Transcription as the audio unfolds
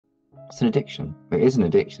It's an addiction. It is an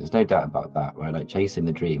addiction. There's no doubt about that, right? Like chasing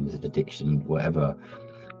the dream is an addiction, whatever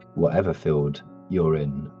field you're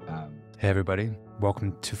in. Hey everybody,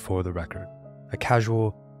 welcome to For the Record, a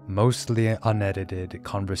casual, mostly unedited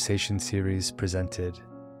conversation series presented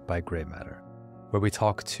by Grey Matter, where we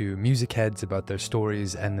talk to music heads about their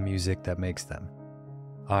stories and the music that makes them.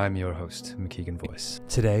 I'm your host, McKeegan Voice.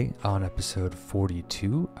 Today, on episode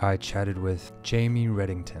 42, I chatted with Jamie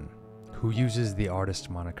Reddington, who uses the artist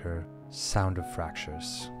moniker Sound of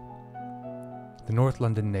Fractures. The North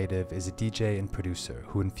London native is a DJ and producer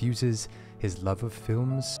who infuses his love of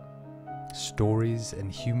films, stories,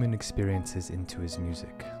 and human experiences into his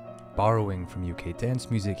music, borrowing from UK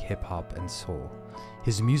dance music, hip-hop, and soul.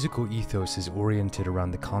 His musical ethos is oriented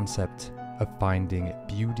around the concept of finding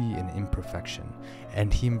beauty in imperfection,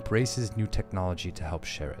 and he embraces new technology to help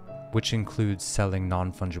share it, which includes selling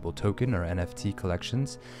non-fungible token or NFT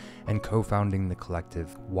collections and co-founding the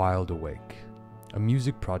collective Wild Awake, a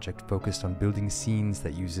music project focused on building scenes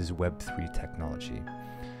that uses Web3 technology.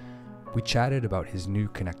 We chatted about his new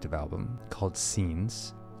connective album called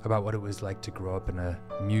Scenes, about what it was like to grow up in a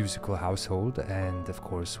musical household, and of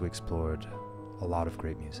course we explored a lot of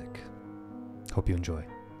great music. Hope you enjoy.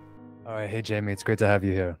 All right, hey Jamie, it's great to have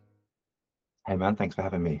you here. Hey man, thanks for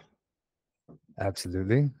having me.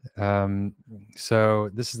 Absolutely. So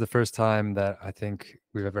this is the first time that I think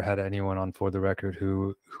we've ever had anyone on For the Record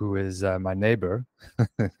who is my neighbor.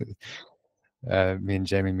 Me and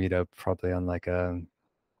Jamie meet up probably on like a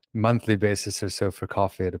monthly basis or so for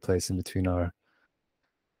coffee at a place in between our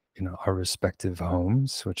respective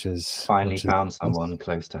homes, which is Finally found someone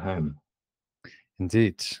close to home.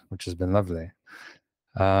 Indeed, which has been lovely.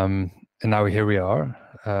 And now here we are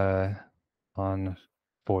on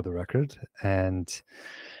For the Record, and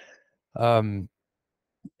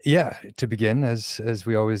yeah, to begin, as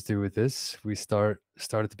we always do with this, we start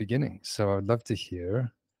at the beginning. So I'd love to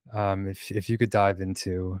hear if you could dive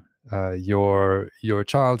into your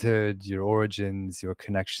childhood, your origins, your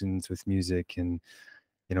connections with music, and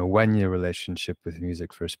when your relationship with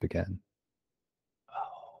music first began.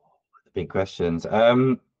 Oh, the big questions.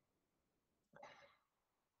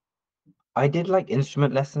 I did like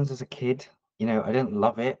instrument lessons as a kid. I didn't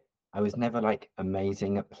love it. I was never like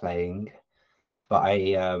amazing at playing, but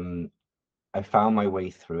I found my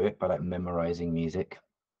way through it by like memorizing music.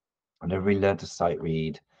 I never really learned to sight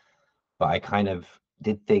read, but I kind of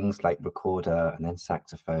did things like recorder and then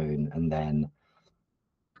saxophone, and then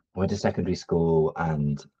went to secondary school,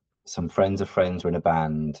 and some friends of friends were in a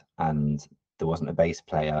band, and there wasn't a bass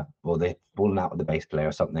player, or they'd fallen out with the bass player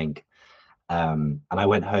or something. And I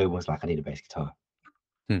went home and was like, I need a bass guitar.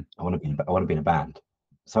 I want to be in a band.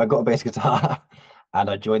 So I got a bass guitar and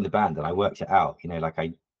I joined the band, and I worked it out.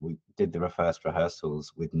 We did the first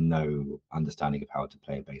rehearsals with no understanding of how to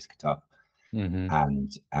play a bass guitar,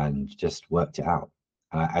 and just worked it out.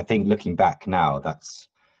 I think looking back now, that's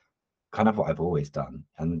kind of what I've always done,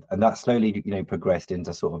 and that slowly progressed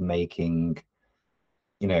into sort of making,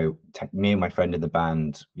 me and my friend in the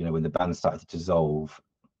band, when the band started to dissolve,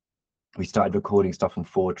 we started recording stuff on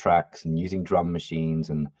 4-tracks and using drum machines.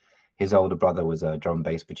 And his older brother was a drum and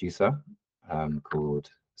bass producer called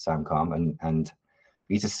Sam Calm, and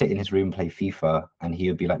we used to sit in his room, play FIFA, and he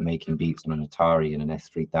would be like making beats on an Atari and an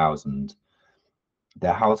S3000.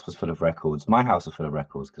 Their house was full of records. My house was full of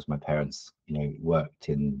records because my parents worked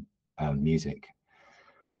in music,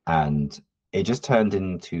 and it just turned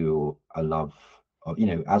into a love of,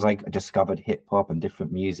 as I discovered hip hop and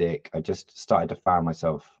different music, I just started to find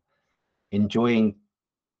myself enjoying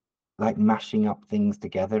like mashing up things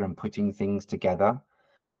together and putting things together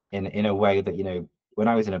in a way that, when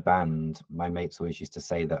I was in a band, my mates always used to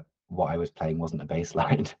say that what I was playing wasn't a bass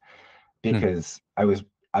line because I was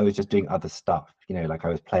just doing other stuff, like I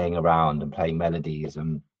was playing around and playing melodies.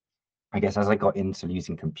 And I guess as I got into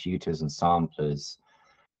using computers and samplers,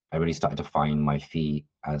 I really started to find my feet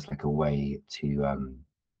as like a way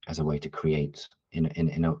to create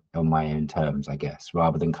on my own terms, I guess,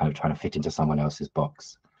 rather than kind of trying to fit into someone else's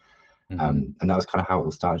box. And that was kind of how it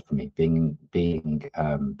all started for me, being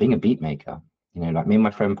a beat maker. Like me and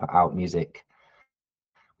my friend put out music.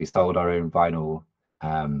 We sold our own vinyl,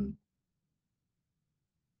 and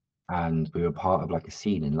we were part of like a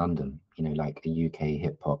scene in London, like a UK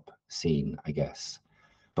hip hop scene, I guess.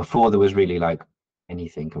 Before there was really like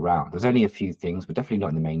anything around. There's only a few things, but definitely not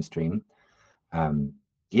in the mainstream.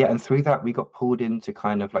 Yeah, and through that we got pulled into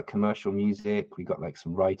kind of like commercial music. We got like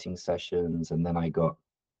some writing sessions, and then I got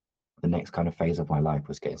the next kind of phase of my life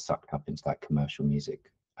was getting sucked up into that commercial music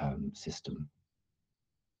system.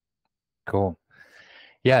 Cool.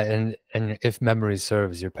 Yeah, and if memory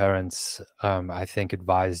serves, your parents, I think,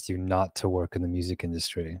 advised you not to work in the music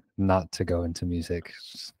industry, not to go into music,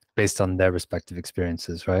 based on their respective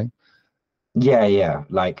experiences, right? Yeah, yeah.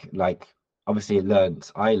 Like obviously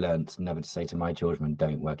I learned never to say to my children,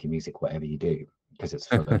 don't work in music, whatever you do, because it's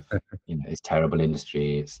full of, it's terrible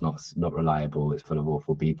industry, it's not reliable, it's full of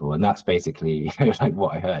awful people. And that's basically like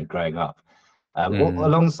what I heard growing up. Mm,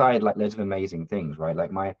 Alongside like loads of amazing things, right?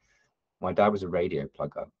 Like my dad was a radio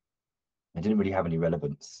plugger. It didn't really have any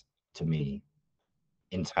relevance to me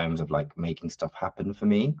in terms of like making stuff happen for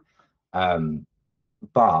me. Um,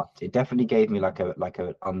 but it definitely gave me like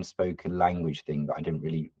a unspoken language thing that I didn't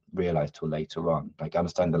really realize till later on. Like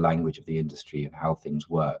understand the language of the industry and how things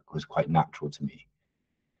work was quite natural to me.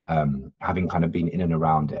 Having kind of been in and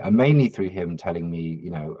around it, and mainly through him telling me,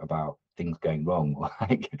 about things going wrong or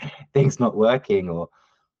like things not working, or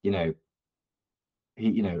you know,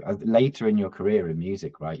 later in your career in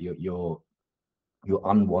music, right? You're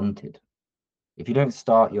unwanted if you don't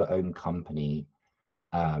start your own company,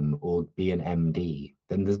 or be an MD,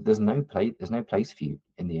 then there's no place for you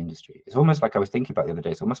in the industry. It's almost like I was thinking about the other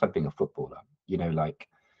day. It's almost like being a footballer, like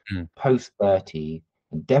mm, post 30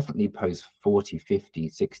 and definitely post 40, 50,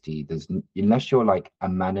 60. Unless you're like a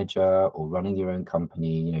manager or running your own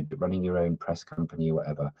company, running your own press company or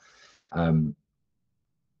whatever, um,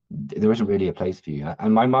 there isn't really a place for you.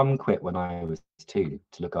 And my mum quit when I was 2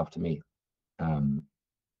 to look after me. Um,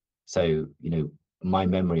 so, my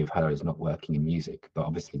memory of her is not working in music, but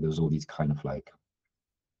obviously there was all these kind of like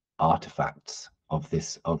artifacts of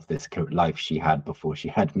this life she had before she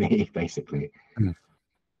had me, basically. mm,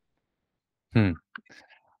 hmm.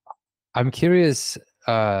 I'm curious,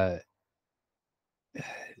 uh,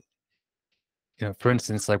 for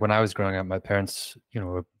instance, like when I was growing up, my parents,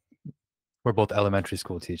 were both elementary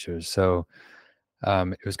school teachers. So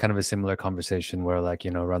it was kind of a similar conversation where, like,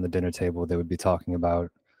 around the dinner table, they would be talking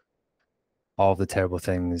about all the terrible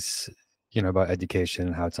things, about education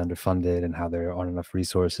and how it's underfunded and how there aren't enough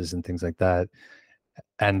resources and things like that.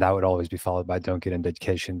 And that would always be followed by don't get into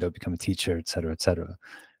education, don't become a teacher, et cetera, et cetera.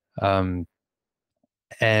 Um,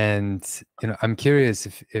 and I'm curious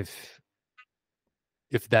if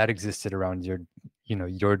that existed around your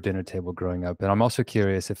dinner table growing up. And I'm also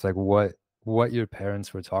curious if like what your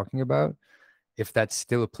parents were talking about, if that's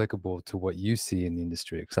still applicable to what you see in the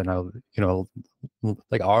industry. Because I know,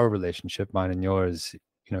 like our relationship, mine and yours,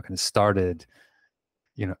 kind of started,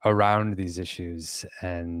 around these issues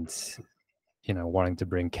and, wanting to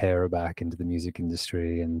bring care back into the music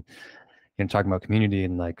industry and, talking about community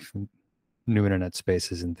and like new internet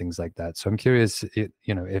spaces and things like that. So I'm curious,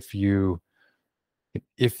 if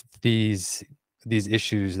these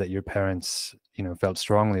issues that your parents, felt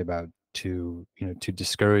strongly about to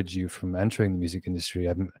discourage you from entering the music industry,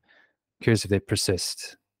 I'm curious if they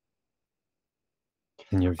persist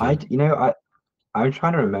in your I, view. you know, I I'm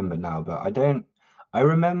trying to remember now, but I don't. I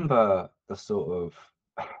remember the sort of.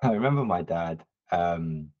 I remember my dad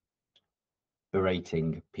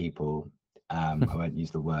berating people. I won't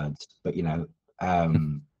use the words, but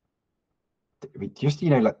just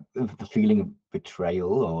like the feeling of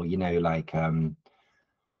betrayal, or like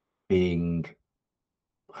being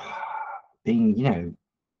being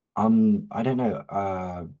I don't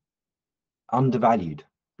know, undervalued,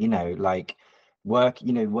 like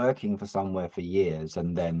working for somewhere for years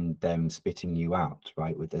and then them spitting you out,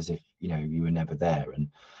 right, with as if you were never there. And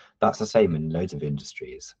that's the same in loads of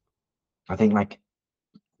industries. I think like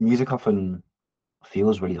music often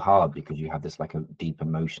feels really hard because you have this like a deep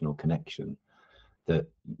emotional connection that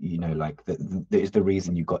like that is the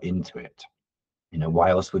reason you got into it. Why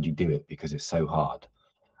else would you do it? Because it's so hard.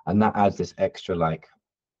 And that adds this extra like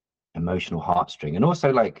emotional heartstring. And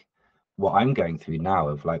also like what I'm going through now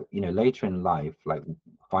of like later in life, like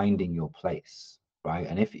finding your place, right?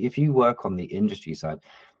 And if you work on the industry side,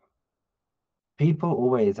 people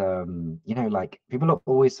always like people are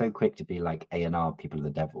always so quick to be like A&R people are the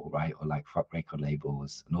devil, right? Or like fuck record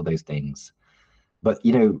labels and all those things. But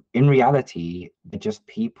in reality, they're just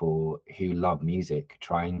people who love music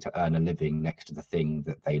trying to earn a living next to the thing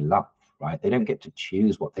that they love, right? They don't get to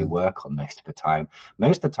choose what they work on most of the time.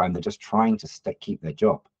 Most of the time, they're just trying to keep their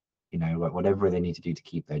job, whatever they need to do to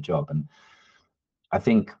keep their job. And I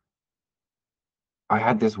think I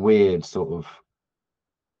had this weird sort of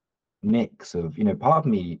mix of, part of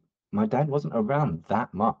me, my dad wasn't around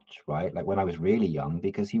that much, right? Like when I was really young,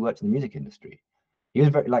 because he worked in the music industry. He was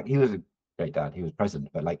very like he was a great dad. He was present,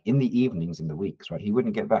 but like in the evenings, in the weeks, right, he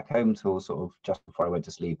wouldn't get back home till sort of just before I went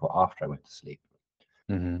to sleep or after I went to sleep,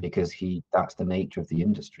 Mm-hmm. because that's the nature of the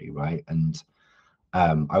industry, right? And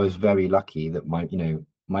I was very lucky that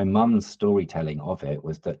my mum's storytelling of it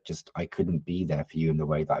was that just I couldn't be there for you in the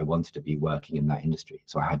way that I wanted to be working in that industry,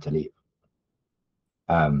 so I had to leave.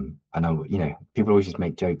 And I, you know, people always just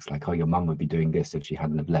make jokes like, "Oh, your mum would be doing this if she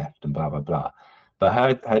hadn't have left," and blah blah blah. But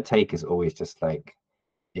her take is always just like,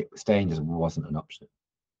 staying just wasn't an option.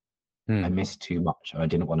 I Mm. missed too much, and I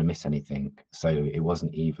didn't want to miss anything. So it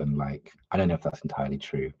wasn't even like, I don't know if that's entirely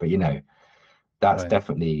true, but you know, that's Right.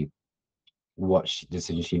 definitely what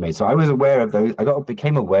decision she made. So I was aware of those.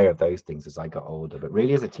 Became aware of those things as I got older. But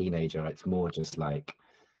really, as a teenager, it's more just like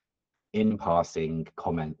in passing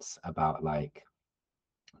comments about like,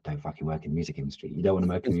 don't fucking work in the music industry. You don't want to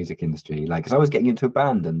work in the music industry. Like, because I was getting into a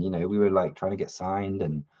band, and you know, we were like trying to get signed,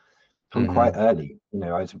 and from quite Mm-hmm. early, you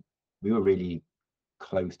know, we were really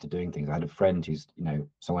close to doing things. I had a friend who's, you know,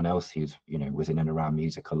 someone else who's, you know, was in and around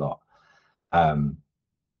music a lot. Um,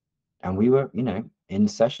 and we were, you know, in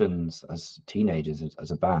sessions as teenagers as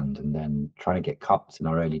a band, and then trying to get cuts in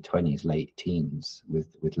our early 20s, late teens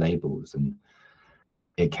with labels. And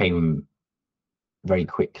it came very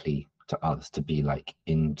quickly to us to be like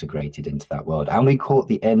integrated into that world. And we caught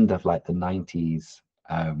the end of like the 90s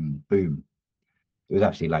boom. It was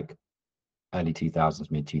actually like early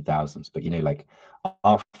 2000s, mid 2000s, but you know, like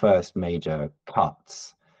our first major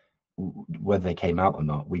cuts, whether they came out or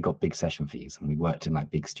not, we got big session fees, and we worked in like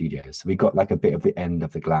big studios. So we got like a bit of the end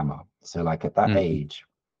of the glamour. So like at that Mm-hmm. age,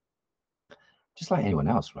 just like anyone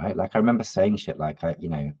else, right? Like I remember saying shit like, you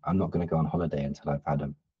know, I'm not going to go on holiday until I've had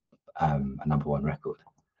a #1 record.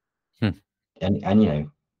 And you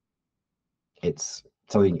know, it's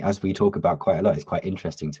something, as we talk about quite a lot, it's quite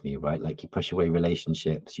interesting to me, right? Like you push away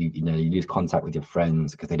relationships, you know, you lose contact with your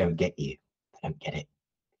friends because they don't get you. They don't get it.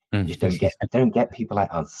 You just Mm-hmm. don't get people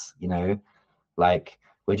like us, you know? Like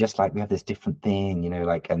we're just like, we have this different thing, you know,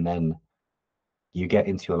 like, and then you get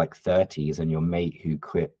into your like 30s, and your mate who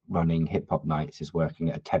quit running hip hop nights is working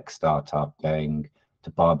at a tech startup, going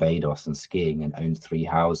to Barbados and skiing, and owns 3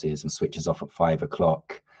 houses, and switches off at 5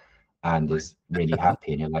 o'clock and is really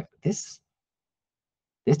happy. And you're like, this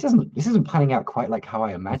isn't panning out quite like how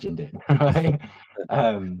I imagined it, right?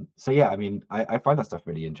 So yeah, I mean, I find that stuff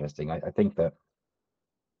really interesting. I think that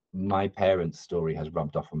my parents' story has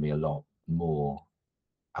rubbed off on me a lot more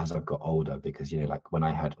as I've got older, because you know, like when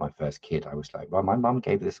I had my first kid, I was like, well, my mum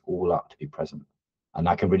gave this all up to be present, and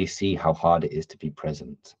I can really see how hard it is to be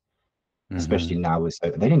present, Mm-hmm. especially now with they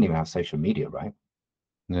didn't even have social media, right?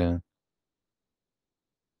 Yeah.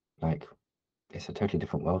 Like it's a totally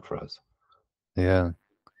different world for us. Yeah.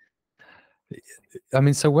 I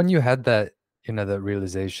mean, so when you had that, you know, that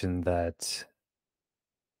realization that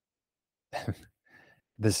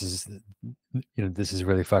this is, you know, this is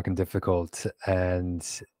really fucking difficult,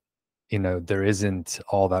 and you know, there isn't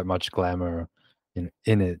all that much glamour in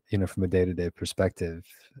it, you know, from a day-to-day perspective,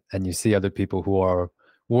 and you see other people who are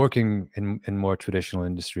working in more traditional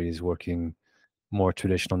industries, working more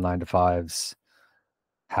traditional 9 to 5s,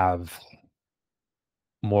 have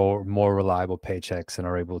more reliable paychecks and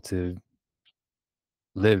are able to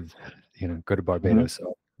live, you know, go to Mhm. Barbados,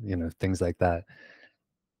 you know, things like that.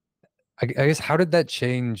 I guess, how did that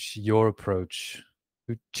change your approach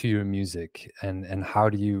to your music, and how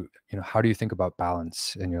do you know, how do you think about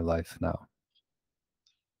balance in your life now?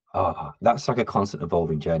 Oh, that's like a constant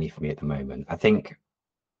evolving journey for me at the moment. I think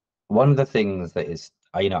one of the things that is,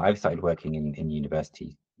 you know, I've started working in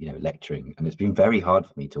university, you know, lecturing, and it's been very hard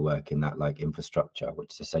for me to work in that like infrastructure,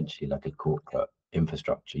 which is essentially like a corporate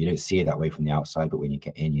infrastructure. You don't see it that way from the outside, but when you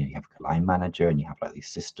get in, you know, you have a line manager, and you have like these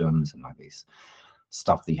systems, and like these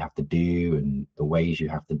stuff that you have to do, and the ways you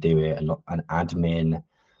have to do it, and admin.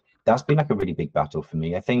 That's been like a really big battle for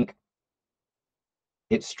me. I think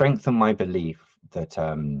it strengthened my belief that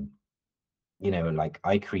you know, like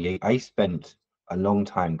I spent a long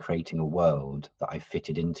time creating a world that I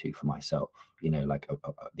fitted into for myself, you know, like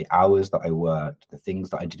the hours that I worked, the things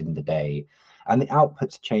that I did in the day, and the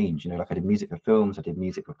outputs change, you know, like I did music for films, I did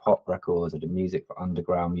music for pop records, I did music for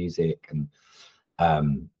underground music, and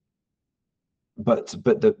um but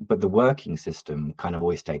the working system kind of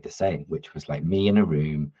always stayed the same, which was like me in a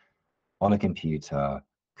room on a computer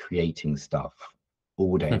creating stuff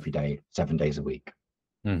all day every day, 7 days a week.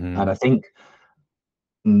 Mm-hmm. And I think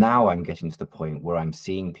now I'm getting to the point where I'm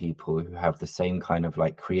seeing people who have the same kind of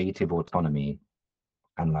like creative autonomy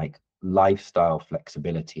and like lifestyle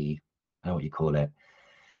flexibility, I know what you call it,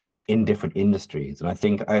 in different industries. And I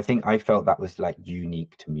think I felt that was like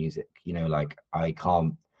unique to music. You know, like I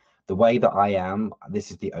can't, the way that I am,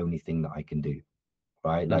 this is the only thing that I can do,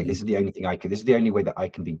 right? Like Mm-hmm. this is the only thing I can, this is the only way that I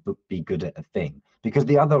can be good at a thing. Because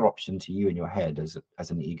the other option to you in your head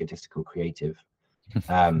as an egotistical creative,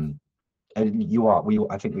 um and you are,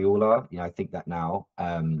 I think we all are, you know, I think that now,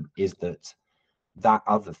 is that that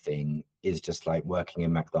other thing is just like working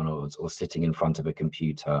in McDonald's or sitting in front of a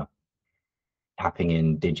computer, tapping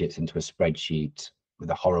in digits into a spreadsheet with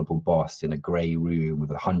a horrible boss in a grey room with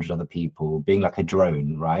 100 other people, being like a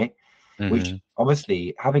drone, right? Which Hmm.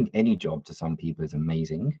 obviously having any job to some people is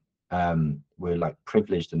amazing. We're like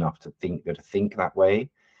privileged enough to think that way.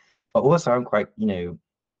 But also I'm quite, you know,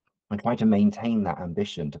 I try to maintain that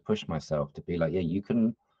ambition to push myself to be like, yeah, you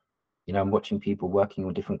can, you know, I'm watching people working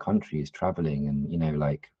in different countries, traveling and, you know,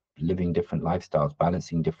 like living different lifestyles,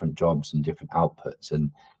 balancing different jobs and different outputs.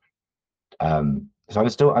 And so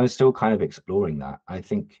I was still kind of exploring that. I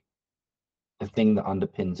think the thing that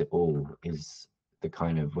underpins it all is the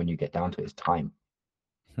kind of, when you get down to it, is time.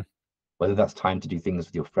 Whether that's time to do things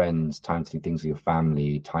with your friends, time to do things with your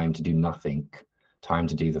family, time to do nothing, time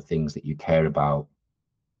to do the things that you care about.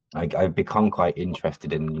 I've become quite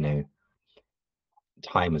interested in, you know,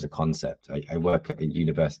 time as a concept. I work at a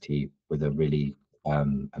university with a really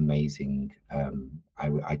amazing,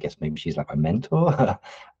 I guess maybe she's like my mentor,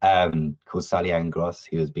 called Sally Ann Gross,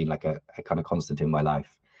 who has been like a kind of constant in my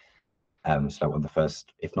life. So like one of the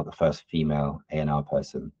first, if not the first, female A&R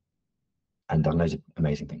person, and done loads of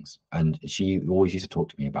amazing things. And she always used to talk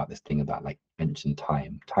to me about this thing about like mention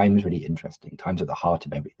time. Time is really interesting. Time's at the heart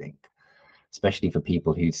of everything, especially for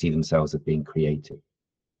people who see themselves as being creative.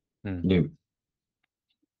 Mm. You know,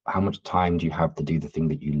 how much time do you have to do the thing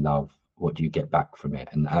that you love? What do you get back from it?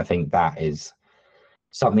 And I think that is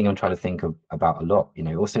something I'm trying to think about a lot. You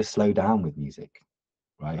know, also slow down with music,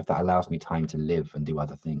 right? If that allows me time to live and do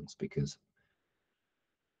other things, because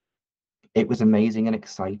it was amazing and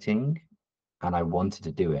exciting, and I wanted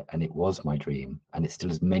to do it, and it was my dream, and it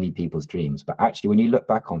still is many people's dreams. But actually, when you look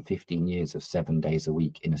back on 15 years of 7 days a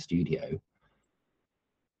week in a studio,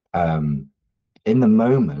 um, in the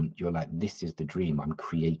moment, you're like, this is the dream. I'm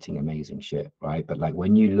creating amazing shit, right? But like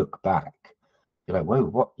when you look back, you're like, whoa,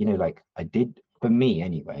 what? You know, like I did, for me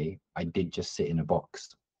anyway, I did just sit in a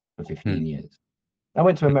box for 15 Mm. years. I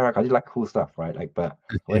went to America, I did like cool stuff, right? Like, but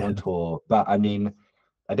I went Yeah. on tour. But I mean,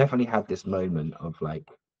 I definitely had this moment of like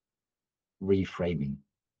reframing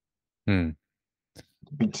Mm.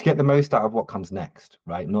 to get the most out of what comes next,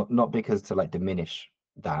 right? Not because to like diminish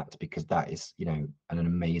that, because that is, you know, an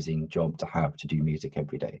amazing job to have, to do music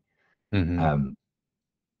every day. Hmm. Um,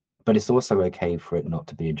 but it's also okay for it not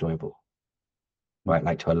to be enjoyable, right?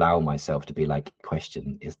 Like to allow myself to be like,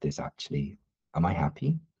 question, is this actually, am I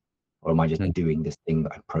happy? Or am I just Mm. doing this thing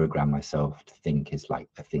that I program myself to think is like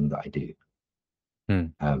the thing that I do?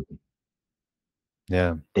 Mm. Um,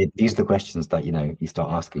 Yeah. these are the questions that, you know, you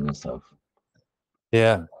start asking yourself.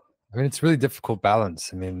 Yeah. I mean, it's really difficult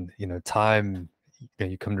balance. I mean, time,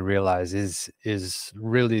 you come to realize is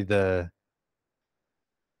really the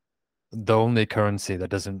only currency that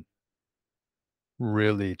doesn't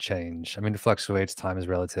really change. I mean, it fluctuates. Time is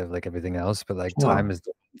relative, like everything else, but like time Sure. is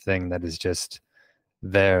the thing that is just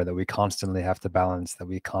there, that we constantly have to balance, that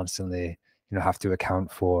we constantly, have to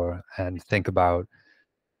account for and think about.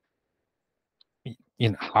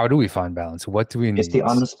 How do we find balance? What do we It's the need?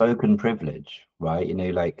 unspoken privilege, right? You know,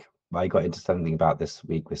 like I got into something about this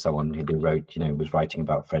week with someone who wrote, you know, was writing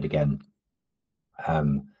about Fred again.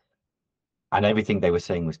 Um, and everything they were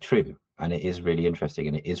saying was true. And it is really interesting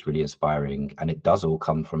and it is really inspiring. And it does all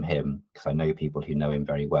come from him, because I know people who know him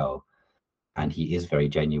very well. And he is very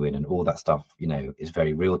genuine, and all that stuff, you know, is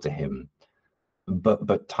very real to him.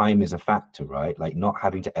 But time is a factor, right? Like not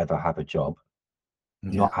having to ever have a job,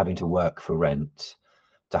 Yeah. not having to work for rent,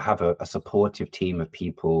 to have a supportive team of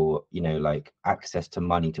people, you know, like access to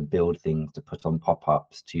money to build things, to put on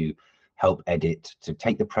pop-ups, to help edit, to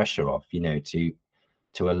take the pressure off, you know, to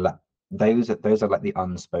allow, those are like the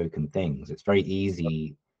unspoken things. It's very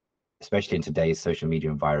easy, especially in today's social media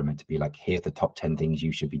environment, to be like, here's the top 10 things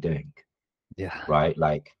you should be doing, Yeah. right?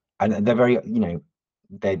 Like, and they're very, you know,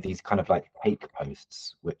 they're these kind of like take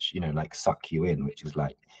posts, which, you know, like suck you in, which is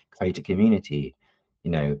like create a community,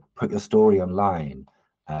 you know, put your story online,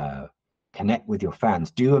 uh, connect with your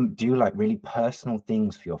fans, do like really personal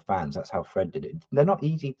things for your fans. That's how Fred did it. They're not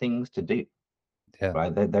easy things to do, Yeah.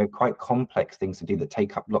 right? They're quite complex things to do that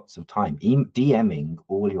take up lots of time. DMing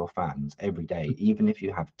all your fans every day, even if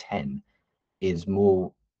you have 10, is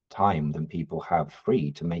more time than people have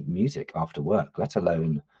free to make music after work, let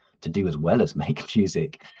alone to do as well as make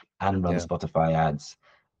music and run Yeah. Spotify ads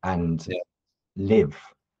and Yeah. live,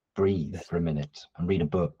 breathe for a minute and read a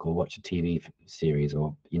book or watch a TV series,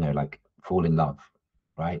 or, you know, like fall in love,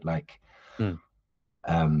 right? Like, Mm.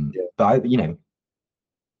 but I, you know,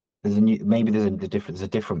 there's a new, maybe there's a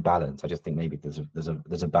different balance. I just think maybe there's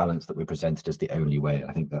a balance that we're presented as the only way.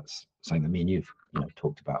 I think that's something that me and you've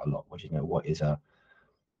talked about a lot. What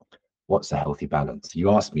what's a healthy balance?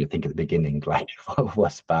 You asked me to think at the beginning, like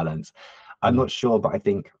what's balance? I'm Mm. not sure, but I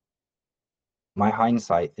think my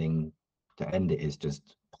hindsight thing to end it is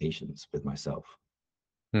just patience with myself,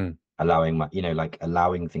 Mm. allowing like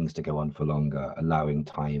allowing things to go on for longer, allowing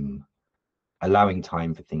time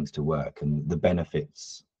for things to work. And the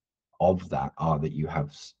benefits of that are that you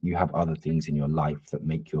have other things in your life that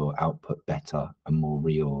make your output better and more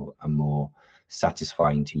real and more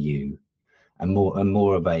satisfying to you, and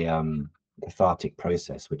more of a cathartic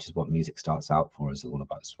process, which is what music starts out for as all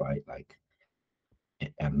of us, right? Like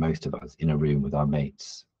most of us in a room with our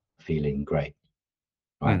mates feeling great,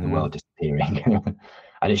 right? The Hmm. world disappearing.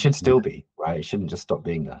 And it should still be, right? It shouldn't just stop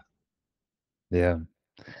being there. Yeah.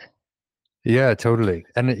 Yeah, totally.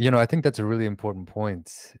 And I think that's a really important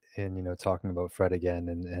point in, talking about Fred again,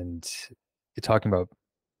 and you're talking about,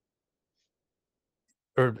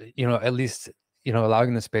 or at least,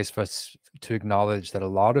 allowing the space for us to acknowledge that a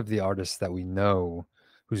lot of the artists that we know,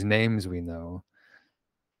 whose names we know,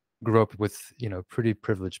 grew up with, pretty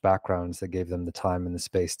privileged backgrounds that gave them the time and the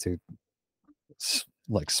space to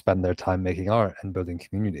like spend their time making art and building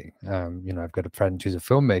community. I've got a friend who's a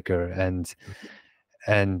filmmaker,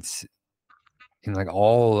 and like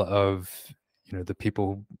all of the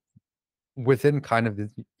people within kind of the,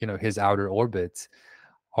 his outer orbit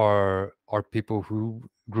are people who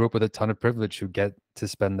grew up with a ton of privilege, who get to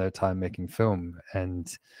spend their time making film,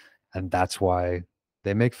 and that's why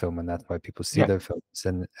they make film, and that's why people see Yeah. their films.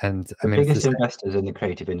 And I The mean, it's the biggest same. investors in the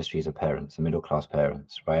creative industries are parents, the middle class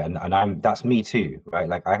parents, right? And that's me too, right?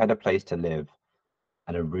 Like I had a place to live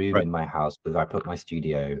and a room Right. in my house where I put my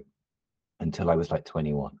studio until I was like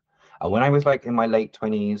 21. And when I was like in my late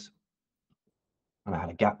 20s and I had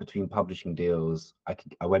a gap between publishing deals,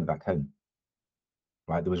 I went back home,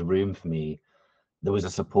 right? There was room for me. There was a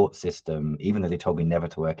support system, even though they told me never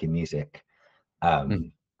to work in music. Mm.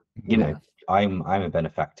 Um, you know, Yeah. I'm a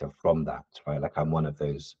benefactor from that, right? Like I'm one of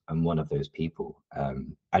those people.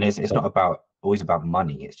 And it's not about always about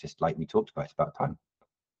money. It's just like we talked about, it's about time,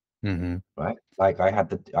 Hmm. right? Like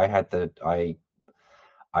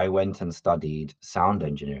I went and studied sound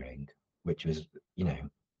engineering, which was, I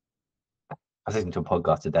was listening to a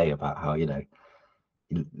podcast today about how,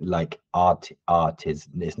 like art is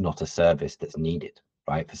not a service that's needed,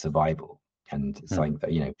 right, for survival. And it's Mm. something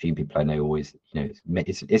that, few people I know always,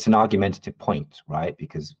 it's an argumentative point, right,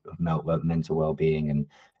 because of mental well-being and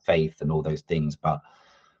faith and all those things. But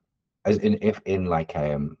as if in like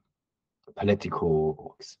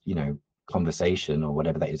political, conversation or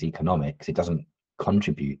whatever that is, economics, it doesn't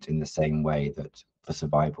contribute in the same way that for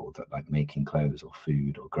survival that like making clothes or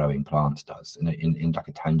food or growing plants does in like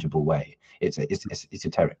a tangible way. It's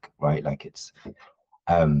esoteric, right? Like it's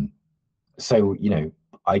so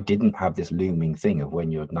I didn't have this looming thing of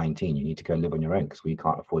when you're 19 you need to go live on your own because we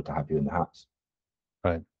can't afford to have you in the house,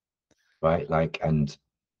 Right. right? Like, and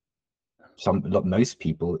most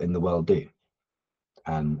people in the world do,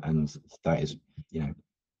 and that is, you know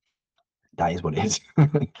that is what it is.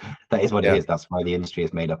 That is what it Yeah. is. That's why the industry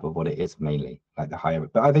is made up of what it is, mainly like the higher.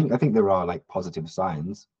 But I think there are like positive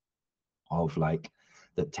signs of like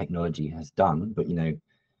that technology has done, but it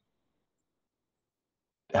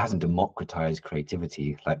hasn't democratized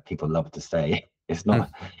creativity like people love to say. Mm.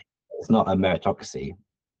 It's not a meritocracy.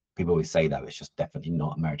 People always say that, but it's just definitely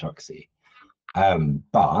not a meritocracy.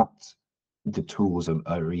 But the tools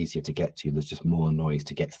are easier to get to. There's just more noise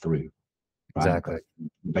to get through, right? But Exactly.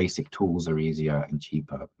 basic tools are easier and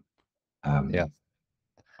cheaper. Yeah. Um, yeah,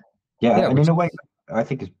 Yeah. and in Which, a way, I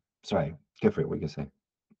think it's sorry, go for it. What you gonna say?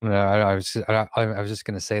 I was just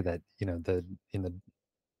going to say that,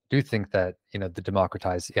 do think that, the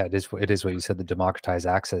democratized, yeah, it is what you said, the democratized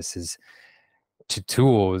access is to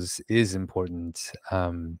tools is important.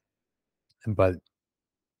 But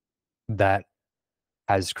that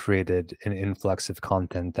has created an influx of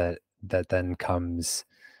content that then comes.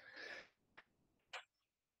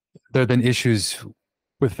 There have been issues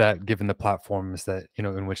with that, given the platforms that,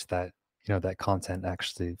 in which that, that content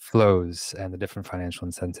actually flows, and the different financial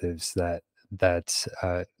incentives that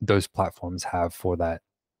those platforms have for that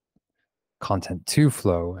content to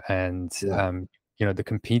flow. And Yeah. the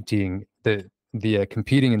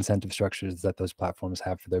competing incentive structures that those platforms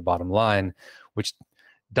have for their bottom line, which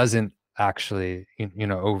doesn't actually,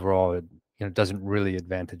 overall, doesn't really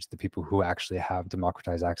advantage the people who actually have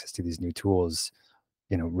democratized access to these new tools,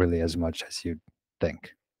 really as much as you'd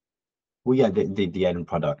think. Well, yeah, the end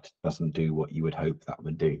product doesn't do what you would hope that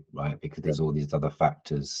would do, right? Because Yeah. there's all these other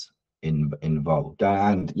factors. involved,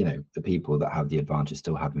 and you know, the people that have the advantage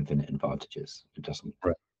still have infinite advantages. It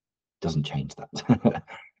Right. doesn't change that.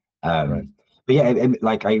 Right. But yeah,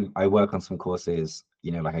 like I work on some courses,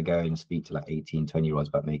 you know, like I go and speak to like 18, 20-year-olds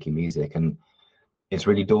about making music, and it's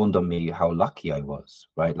really dawned on me how lucky I was,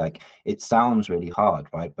 right? Like it sounds really hard,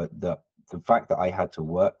 right? But the fact that I had to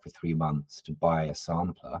work for 3 months to buy a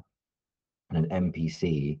sampler and an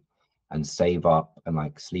MPC and save up and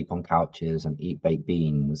like sleep on couches and eat baked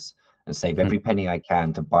beans and save Hmm. every penny I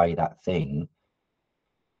can to buy that thing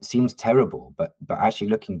seems terrible. But actually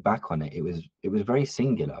looking back on it, it was very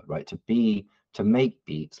singular, right? To make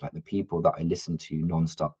beats like the people that I listened to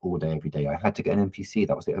nonstop all day, every day, I had to get an MPC.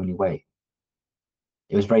 That was the only way.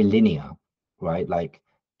 It was very linear, right? Like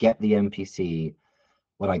get the MPC.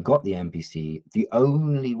 When I got the MPC, the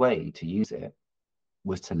only way to use it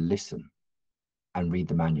was to listen and read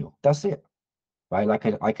the manual. That's it, right? Like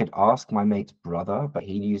I could ask my mate's brother, but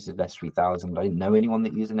he uses S3000. I didn't know anyone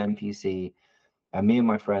that used an MPC. And me and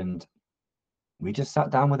my friend, we just sat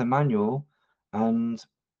down with a manual and,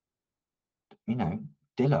 you know,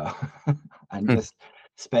 Dilla and Hmm. just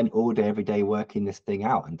spent all day, every day working this thing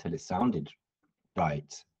out until it sounded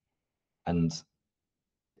right. And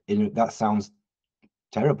that sounds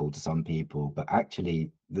terrible to some people, but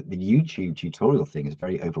actually the YouTube tutorial thing is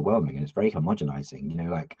very overwhelming and it's very homogenizing. You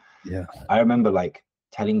know, like Yeah. I remember like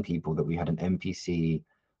telling people that we had an MPC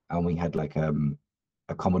and we had like a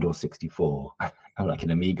Commodore 64 or like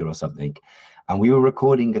an Amiga or something, and we were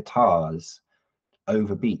recording guitars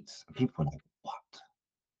over beats. And people were like, "What?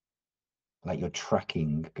 Like you're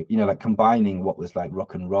tracking, you know, like combining what was like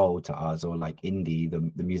rock and roll to us or like indie,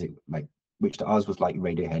 the music like which to us was like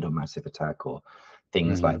Radiohead or Massive Attack or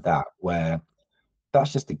things Hmm. like that, where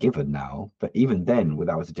that's just a given now. But even then,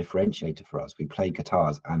 that was a differentiator for us. We played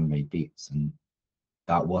guitars and made beats, and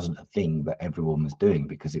that wasn't a thing that everyone was doing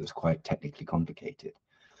because it was quite technically complicated.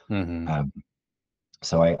 Hmm. Um,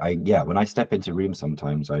 so yeah, when I step into rooms,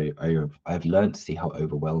 sometimes I've learned to see how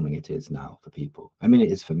overwhelming it is now for people. I mean,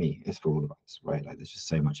 it is for me, it's for all of us, right? Like there's just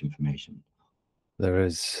so much information. There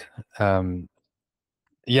is. Um,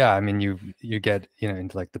 yeah, I mean, you get,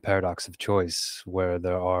 into like the paradox of choice where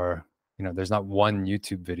there's not one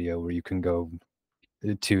YouTube video where you can go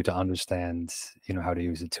to understand, how to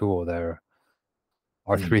use a tool. There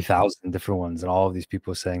are Mm, 3,000 different ones, and all of these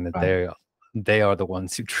people saying that right. they are the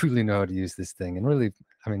ones who truly know how to use this thing. And really,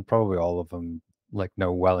 I mean, probably all of them like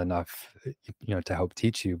know well enough, to help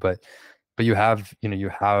teach you. But you have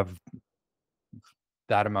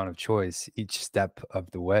that amount of choice each step of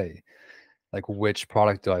the way. Like, which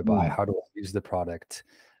product do I buy? Mm, How do I use the product?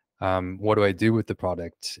 What do I do with the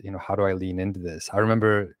product? How do I lean into this? I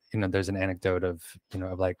remember, there's an anecdote of,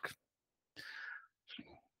 of like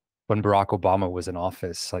when Barack Obama was in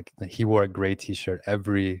office, like he wore a gray t-shirt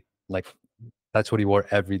like that's what he wore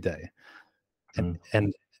every day. And mm,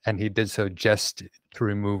 and and he did so just to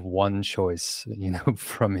remove one choice,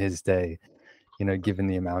 from his day, given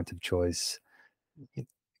the amount of choice,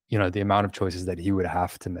 the amount of choices that he would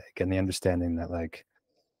have to make, and the understanding that, like,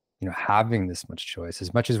 having this much choice,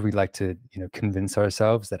 as much as we like to, convince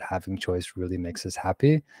ourselves that having choice really makes us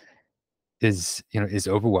happy, is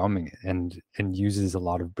overwhelming and uses a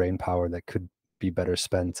lot of brain power that could be better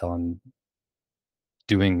spent on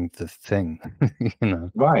doing the thing. you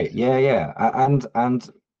know right. Yeah, yeah.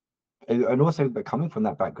 And also, but coming from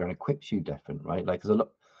that background equips you different, right? Like there's a lot.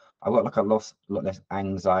 I've got like a lot less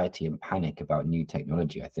anxiety and panic about new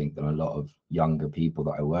technology, I think, than a lot of younger people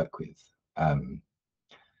that I work with. Um,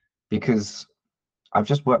 because I've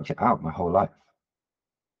just worked it out my whole life,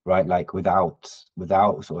 right? Like without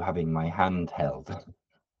sort of having my hand held.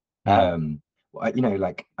 Mm,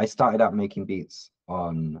 Like I started out making beats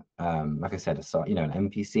on, like I said, an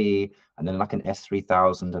MPC, and then like an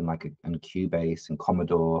S3000 and like and Cubase and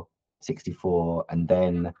Commodore 64, and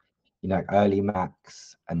then early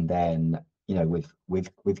Macs, and then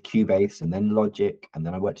with Cubase, and then Logic, and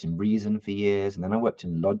then I worked in Reason for years, and then I worked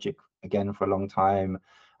in Logic again for a long time,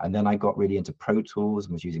 and then I got really into Pro Tools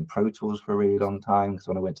and was using Pro Tools for a really long time because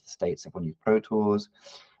when I went to the States, everyone used Pro Tools.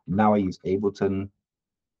 Now I use Ableton,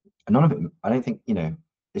 and none of it, I don't think,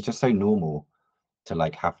 it's just so normal to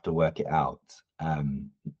like have to work it out,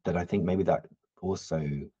 that I think maybe that also,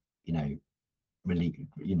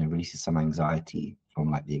 releases some anxiety from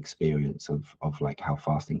like the experience of like how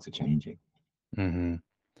fast things are changing, hmm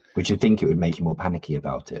which you'd think it would make you more panicky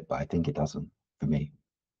about it, but I think it doesn't for me.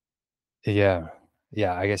 yeah,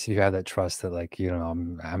 yeah, I guess you have that trust that, like,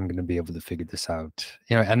 I'm gonna be able to figure this out,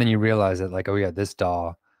 and then you realize that, like, oh yeah, this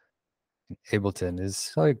DAW Ableton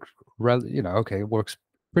is like, okay, it works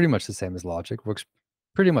pretty much the same as Logic, works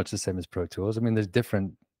pretty much the same as Pro Tools. I mean, there's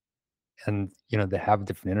different and they have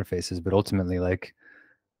different interfaces, but ultimately, like,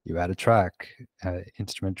 you add a track,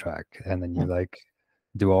 instrument track, and then you Yeah. like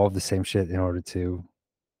do all of the same shit in order to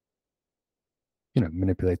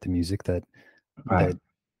manipulate the music that Right. that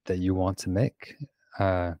that you want to make.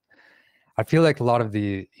 uh I feel like a lot of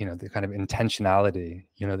the kind of intentionality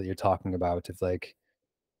that you're talking about, of like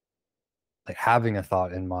having a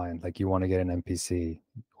thought in mind, like you want to get an MPC,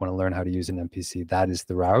 you want to learn how to use an MPC, that is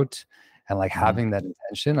the route. And like Mhm. having that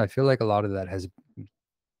intention, I feel like a lot of that has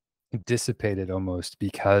dissipated almost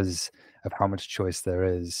because of how much choice there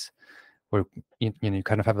is, where you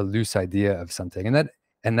kind of have a loose idea of something, and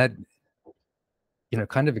that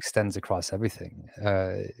kind of extends across everything.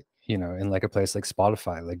 In like a place like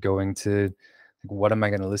Spotify, like going to, like, what am I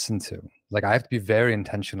going to listen to? Like, I have to be very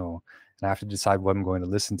intentional, and I have to decide what I'm going to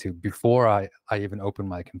listen to before I even open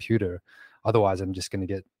my computer. Otherwise, I'm just going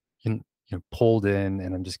to get pulled in,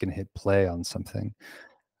 and I'm just going to hit play on something.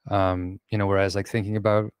 Whereas like thinking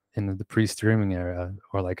about in the pre-streaming era,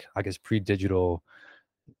 or like I guess pre-digital,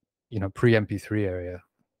 pre-MP3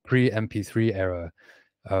 era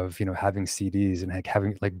of having CDs, and like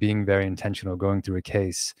having, like, being very intentional, going through a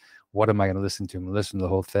case. What am I going to listen to? I'm going to listen to the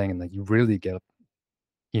whole thing, and like you really get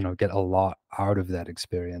a lot out of that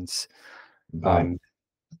experience. Right.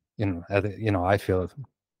 Um, I feel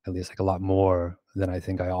at least like a lot more than I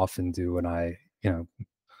think I often do when I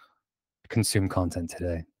consume content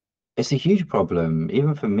today. It's a huge problem,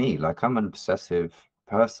 even for me. Like I'm an obsessive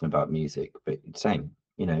person about music, but same,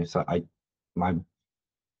 so my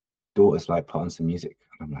daughter's like put on some music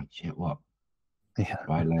and I'm like, shit, what? Yeah.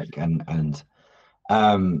 Right. Like, and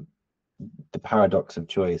um the paradox of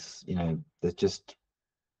choice, there's just,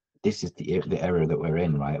 this is the era that we're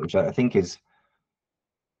in, right? Which I think is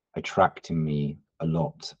attracting me a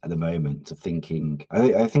lot at the moment, to thinking,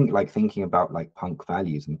 I think, like, thinking about like punk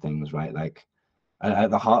values and things, right? Like, and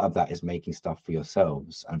at the heart of that is making stuff for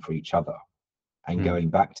yourselves and for each other, and Mm. going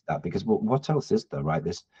back to that, because what else is there, right?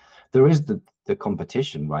 There is the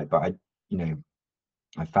competition, right? But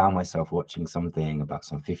I found myself watching something about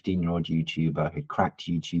some 15-year-old YouTuber who cracked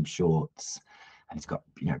YouTube Shorts, and he's got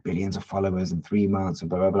billions of followers in 3 months and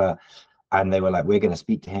blah blah blah. And they were like, we're going to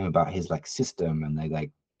speak to him about his like system, and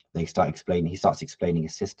they start explaining. He starts explaining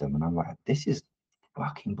his system, and I'm like, this is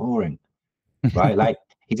fucking boring, right? Like,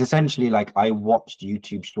 he's essentially like, I watched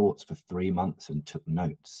YouTube Shorts for 3 months and took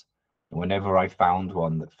notes. And whenever I found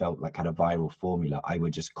one that felt like had a viral formula, I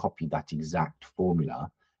would just copy that exact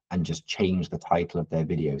formula and just change the title of their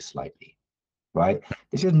video slightly, right?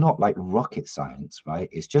 This is not like rocket science, right?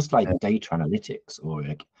 It's just like data analytics, or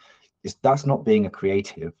like, that's not being a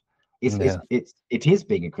creative. Yeah. It is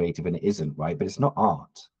being a creative, and it isn't, right? But it's not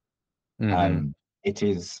art. Hmm. It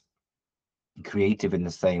is creative in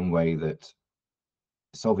the same way that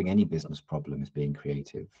solving any business problem is being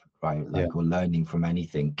creative, right? Yeah. Like, or learning from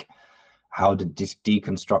anything. How to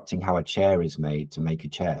deconstructing how a chair is made to make a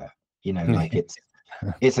chair. Like,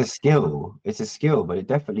 it's a skill. It's a skill, but it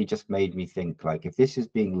definitely just made me think, like, if this is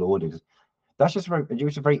being lauded, that's just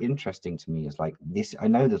very interesting to me. Is like this. I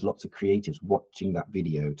know there's lots of creatives watching that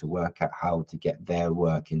video to work out how to get their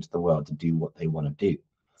work into the world to do what they want to do.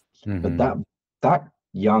 But Hmm. that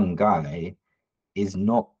young guy is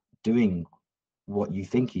not doing what you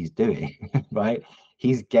think he's doing, right?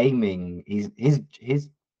 He's gaming. His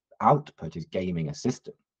output is gaming a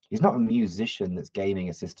system. He's not a musician that's gaming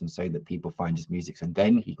a system so that people find his music, and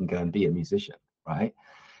then he can go and be a musician, right?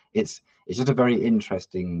 It's just a very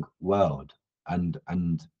interesting world, and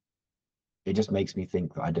it just makes me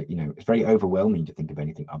think that I don't, it's very overwhelming to think of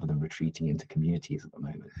anything other than retreating into communities at the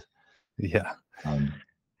moment. Yeah. Um,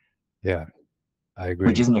 Yeah. I which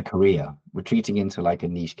agree. isn't a career. Retreating into like a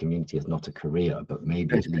niche community is not a career, but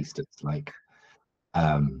maybe at least it's like,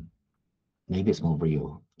 um, maybe it's more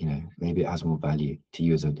real, maybe it has more value to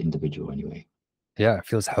you as an individual anyway. Yeah, it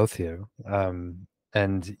feels healthier.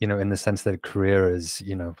 And in the sense that a career is,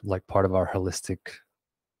 like part of our holistic,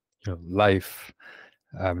 life,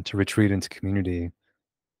 to retreat into community,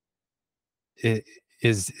 it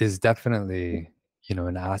is definitely,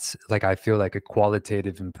 an ass like, I feel like a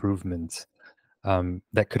qualitative improvement,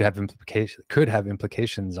 that could have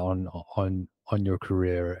implications on your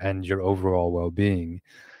career and your overall well-being.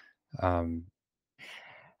 Um,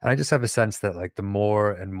 and I just have a sense that, like, the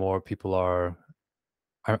more and more people are,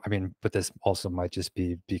 I mean, but this also might just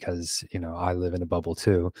be because, I live in a bubble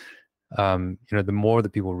too. The more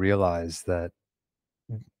that people realize that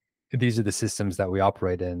these are the systems that we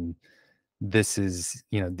operate in, these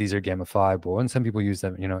are gamifiable, and some people use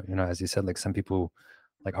them, as you said, like some people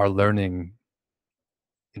like are learning,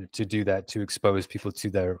 to do that, to expose people to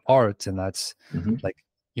their art, and that's Hmm. like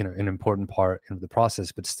an important part in the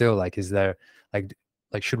process, but still, like, is there like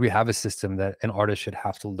should we have a system that an artist should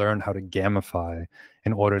have to learn how to gamify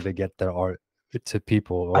in order to get their art to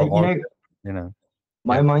people, I, or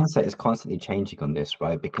my yeah. mindset is constantly changing on this,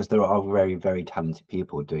 right? Because there are very, very talented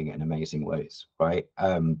people doing it in amazing ways, right?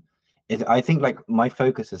 I think like my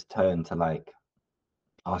focus has turned to like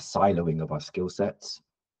our siloing of our skill sets,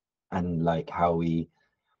 and like how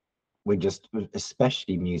we're just,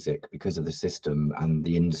 especially music, because of the system and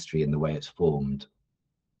the industry and the way it's formed,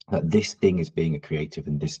 that this thing is being a creative,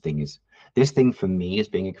 and this thing for me is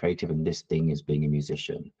being a creative, and this thing is being a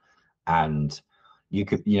musician. And you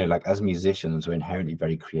could, like as musicians, we're inherently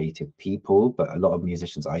very creative people, but a lot of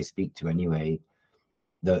musicians I speak to anyway,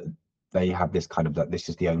 that they have this kind of, that this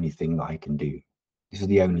is the only thing that I can do, this is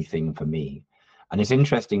the only thing for me. And it's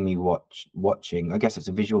interesting me watching, I guess it's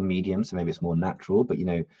a visual medium, so maybe it's more natural, but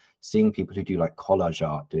seeing people who do like collage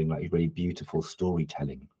art, doing like really beautiful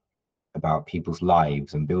storytelling about people's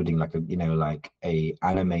lives, and building like a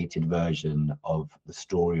animated version of the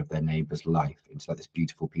story of their neighbor's life into like this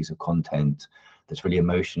beautiful piece of content that's really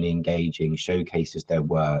emotionally engaging, showcases their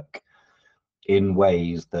work in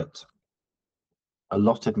ways that a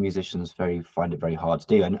lot of musicians find it very hard to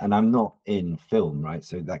do. And I'm not in film, right?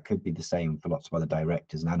 So that could be the same for lots of other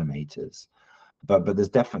directors and animators. But there's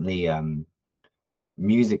definitely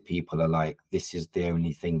music people are like, this is the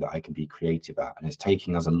only thing that I can be creative at. And it's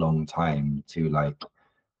taking us a long time to like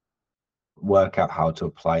work out how to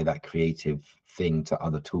apply that creative thing to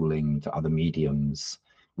other tooling, to other mediums,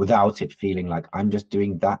 without it feeling like I'm just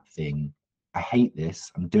doing that thing. I hate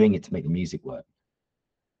this. I'm doing it to make the music work.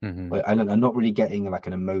 But I'm not really getting like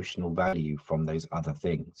an emotional value from those other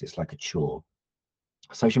things. It's like a chore.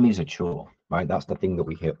 Social media is a chore, right? That's the thing that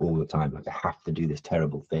we hear all the time. Like, I have to do this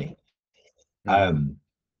terrible thing. And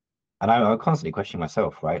I constantly question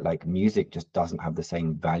myself, right? Like, music just doesn't have the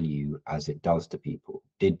same value as it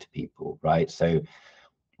did to people, right? So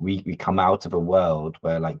we come out of a world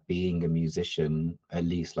where like being a musician, at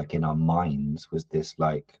least like in our minds, was this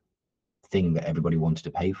like thing that everybody wanted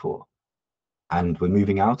to pay for. And we're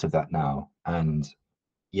moving out of that now. And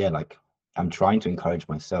yeah, like I'm trying to encourage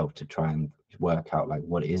myself to try and work out like,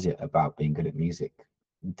 what is it about being good at music,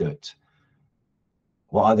 that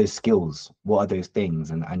what are those skills, what are those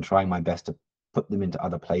things, and trying my best to put them into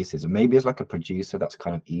other places. And maybe as like a producer, that's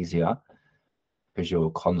kind of easier, because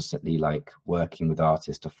you're constantly like working with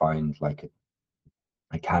artists to find like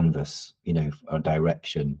a canvas, a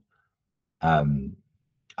direction,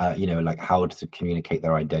 like how to communicate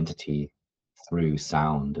their identity through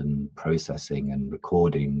sound and processing and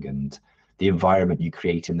recording, and the environment you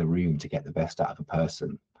create in the room to get the best out of a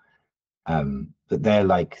person. But they're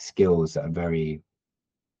like skills that are very,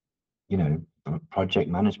 project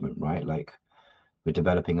management, right? Like, we're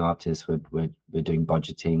developing artists, we're doing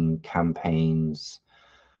budgeting, campaigns,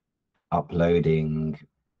 uploading,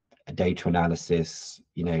 data analysis,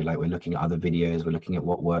 like we're looking at other videos, we're looking at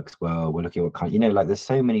what works well, we're looking at what kind, like there's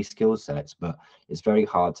so many skill sets, but it's very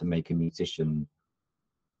hard to make a musician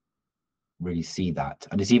really see that.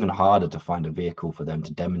 And it's even harder to find a vehicle for them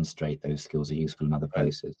to demonstrate those skills are useful in other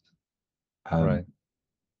places. Right.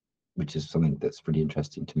 Which is something that's pretty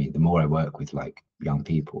interesting to me. The more I work with like young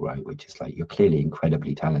people, right, which is like, you're clearly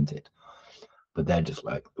incredibly talented, but they're just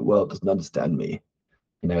like, the world doesn't understand me.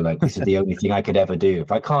 Like, this is the only thing I could ever do.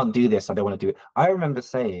 If I can't do this, I don't want to do it. I remember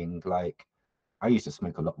saying, like, I used to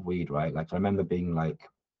smoke a lot of weed, right? Like, I remember being like,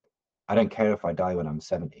 I don't care if I die when I'm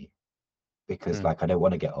 70, because like, I don't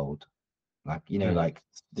want to get old. Like, like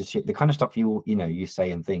the kind of stuff you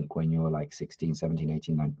say and think when you're like 16, 17,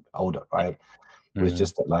 18, 19, older, right? Was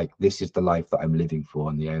just that, like, this is the life that I'm living for,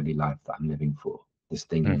 and the only life that I'm living for, this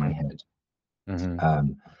thing in my head.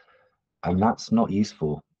 And that's not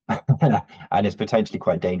useful. And it's potentially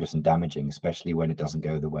quite dangerous and damaging, especially when it doesn't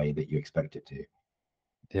go the way that you expect it to.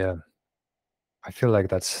 Yeah. I feel like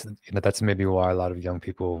that's maybe why a lot of young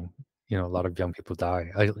people,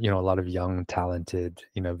 die. A lot of young, talented,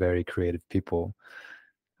 very creative people,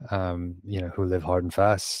 who live hard and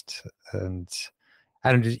fast. And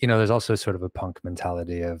there's also sort of a punk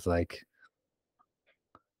mentality of like,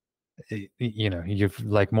 you're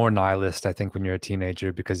like more nihilist, I think, when you're a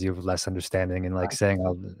teenager, because you have less understanding, and like saying,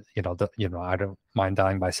 I don't mind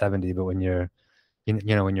dying by 70, but when you're,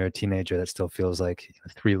 when you're a teenager, that still feels like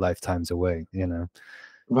 3 lifetimes away,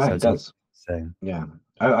 Right, So it it's like does. saying, Yeah.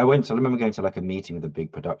 I remember going to like a meeting with a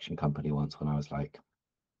big production company once when I was like,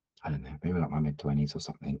 I don't know, maybe like my mid-20s or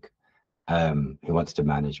something, who wanted to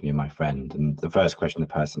manage me and my friend. And the first question the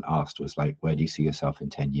person asked was like, where do you see yourself in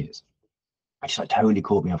 10 years? Which like totally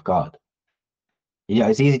caught me off guard. Yeah,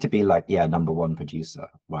 it's easy to be like, yeah, number one producer,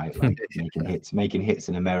 right? Like Yeah. making hits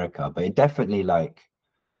in America. But it definitely like,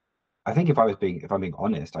 I think if I'm being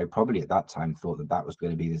honest, I probably at that time thought that that was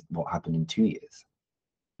going to be what happened in 2 years.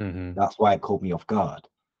 Hmm. That's why it caught me off guard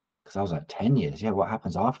because I was like, 10 years. Yeah, what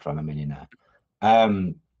happens after I'm a millionaire?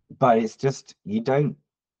 But it's just, you don't,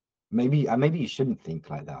 maybe you shouldn't think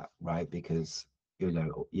like that, right? Because,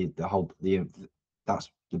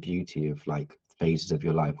 that's the beauty of like phases of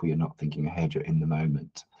your life where you're not thinking ahead, you're in the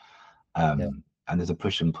moment. Yeah. And there's a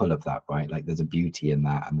push and pull of that, right? Like there's a beauty in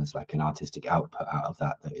that, and there's like an artistic output out of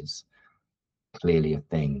that that is clearly a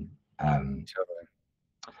thing. Totally.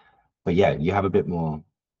 But yeah, you have a bit more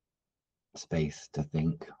space to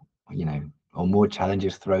think, or more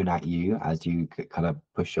challenges thrown at you as you kind of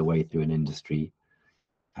push your way through an industry,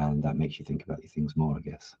 and that makes you think about these things more, I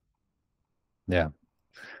guess. Yeah.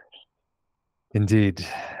 Indeed.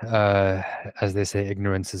 As they say,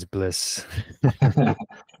 ignorance is bliss.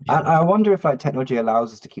 I wonder if like technology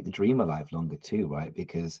allows us to keep the dream alive longer too, right?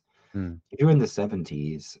 Because Mm, if you're in the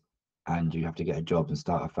 70s and you have to get a job and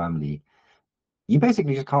start a family, you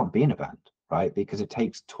basically just can't be in a band, right? Because it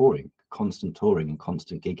takes constant touring and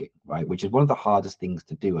constant gigging, right? Which is one of the hardest things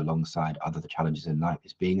to do alongside other challenges in life.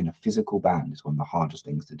 Is being in a physical band is one of the hardest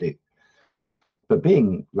things to do. But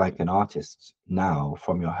being like an artist now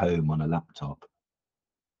from your home on a laptop,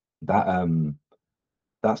 that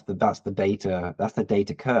that's the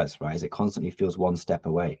data curse, right? Is it constantly feels one step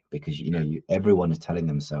away because everyone is telling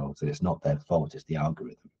themselves that it's not their fault, it's the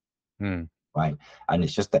algorithm, mm, right? And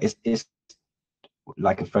it's just that it's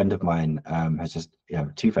like a friend of mine has just,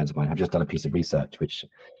 two friends of mine have just done a piece of research which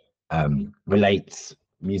relates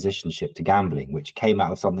musicianship to gambling, which came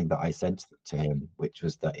out of something that I said to him, which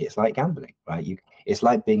was that it's like gambling, right? It's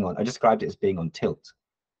like I described it as being on tilt,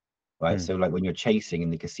 right? mm. So like when you're chasing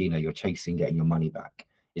in the casino, you're chasing getting your money back.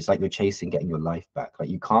 It's like you're chasing getting your life back. Like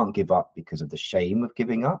you can't give up because of the shame of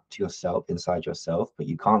giving up to yourself inside yourself, but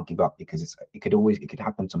you can't give up because it could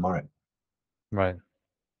happen tomorrow. Right.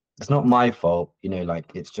 It's not my fault, like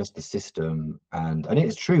it's just the system, and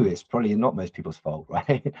it's true, it's probably not most people's fault,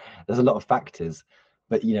 right? There's a lot of factors,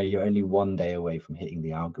 but you're only one day away from hitting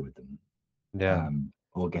the algorithm, Yeah.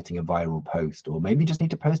 or getting a viral post, or maybe you just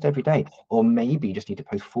need to post every day, or maybe you just need to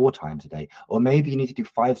post 4 times a day, or maybe you need to do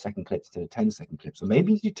 5-second clips instead of 10-second clips, or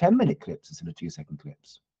maybe you do 10-minute clips instead of 2-second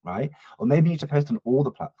clips, right? Or maybe you need to post on all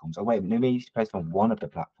the platforms. Oh wait, maybe you need to post on one of the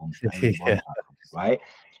platforms and only one Yeah. platform, right?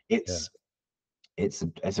 Yeah. It's it's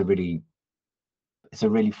a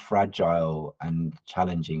really fragile and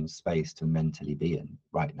challenging space to mentally be in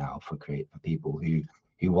right now for people who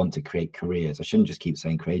want to create careers. I shouldn't just keep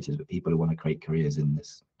saying creators, but people who want to create careers in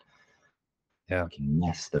this Yeah. fucking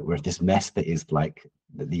mess that is like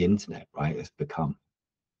the internet, right? It's become.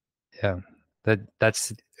 Yeah.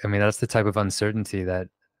 That's I mean, that's the type of uncertainty that,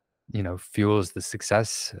 fuels the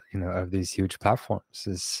success, of these huge platforms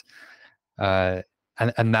is uh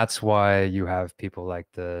and that's why you have people like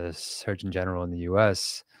the Surgeon General in the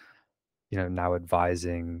US, now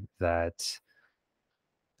advising that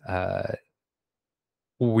uh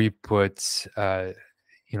we put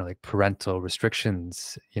like parental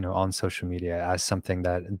restrictions, on social media as something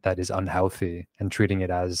that is unhealthy, and treating it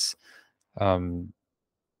as um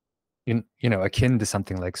akin to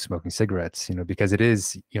something like smoking cigarettes, because it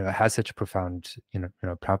is, it has such a profound,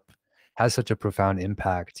 has such a profound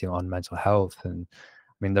impact, on mental health. And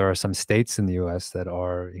I mean, there are some states in the US that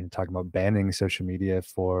are, talking about banning social media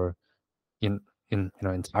for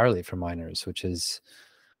entirely for minors, which is,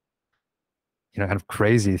 kind of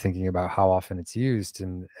crazy thinking about how often it's used,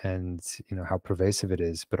 and how pervasive it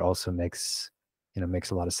is, but also makes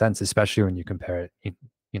a lot of sense, especially when you compare it,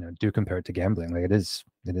 do compare it to gambling. Like it is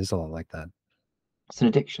a lot like that. It's an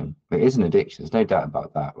addiction. It is an addiction. There's no doubt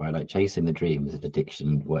about that, right? Like chasing the dream is an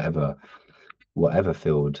addiction, whatever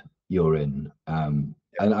field you're in. And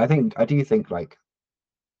I do think like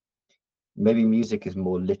maybe music is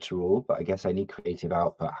more literal, but I guess any creative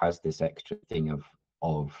output has this extra thing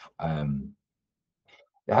of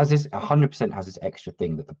it has this 100% has this extra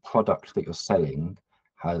thing that the product that you're selling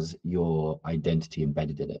has your identity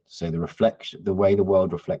embedded in it. So the way the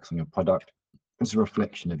world reflects on your product is a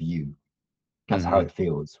reflection of you. That's how Hmm. it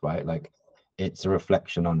feels, right? Like it's a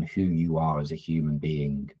reflection on who you are as a human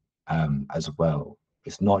being, as well.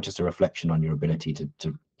 It's not just a reflection on your ability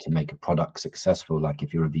to make a product successful. Like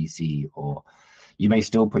if you're a VC, or you may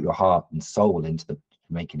still put your heart and soul into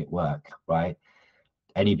making it work, right?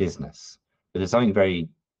 Any business, but there's something very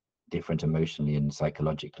different emotionally and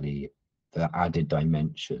psychologically, the added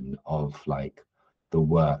dimension of like the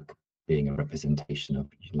work being a representation of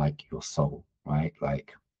like your soul, right?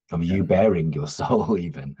 Like of Yeah. you bearing your soul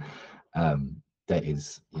even. that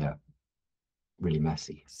is, yeah, really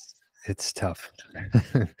messy. It's tough.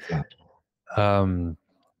 Yeah. Um,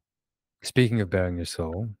 Speaking of bearing your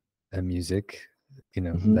soul and music,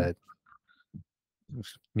 Hmm. that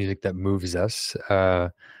music that moves us,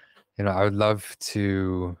 I would love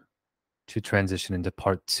to transition into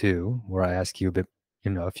part two, where I ask you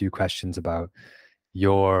a few questions about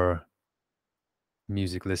your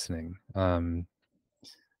music listening, a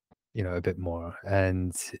bit more.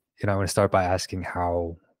 And, I want to start by asking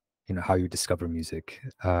how you discover music.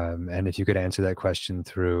 And if you could answer that question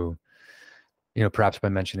through, perhaps by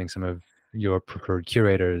mentioning some of your preferred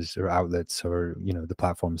curators or outlets or, the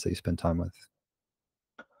platforms that you spend time with.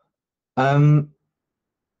 Um,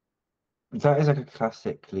 that is like a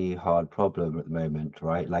classically hard problem at the moment,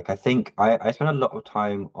 right? Like I think I spend a lot of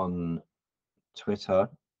time on Twitter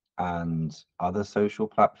and other social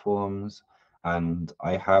platforms, and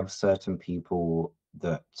I have certain people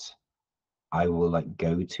that I will like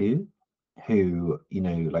go to who,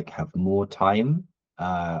 like have more time,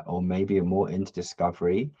 or maybe are more into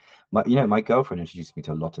discovery. My girlfriend introduced me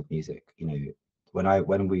to a lot of music.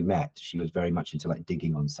 When we met, she was very much into like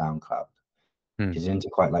digging on SoundCloud. Hmm. She's into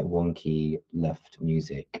quite like wonky left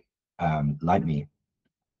music, like me.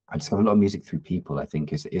 I discover a lot of music through people, I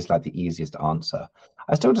think is like the easiest answer.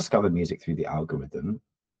 I still discover music through the algorithm.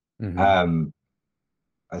 Hmm. Um,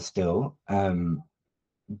 I still,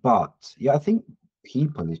 but yeah, I think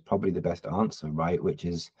people is probably the best answer, right? Which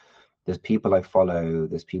is there's people I follow,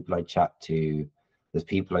 there's people I chat to, there's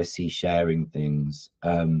people I see sharing things.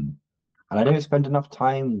 And I don't spend enough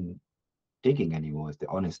time digging anymore, is the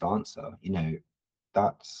honest answer.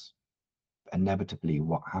 That's inevitably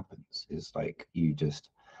what happens is like you just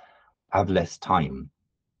have less time,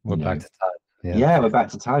 We're you back know. to time. Yeah. Yeah, we're back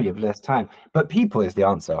to time. You have less time, but people is the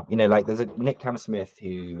answer. Like there's a Nick Hammersmith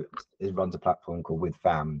who runs a platform called With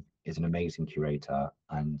Fam, is an amazing curator,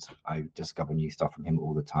 and I discover new stuff from him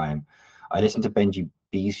all the time. I listen to Benji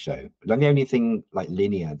B's show, like the only thing like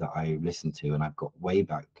linear that I listen to, and I've got way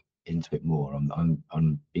back into it more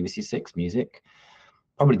on BBC Six Music.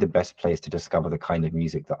 Probably the best place to discover the kind of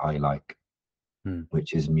music that I like, Hmm.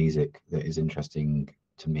 which is music that is interesting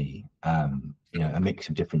to me. A mix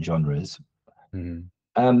of different genres. Hmm.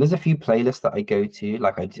 There's a few playlists that I go to.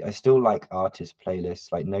 Like I still like artist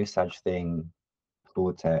playlists, like No Such Thing,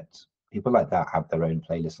 Quartet. People like that have their own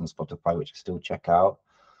playlists on Spotify, which I still check out.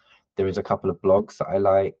 There is a couple of blogs that I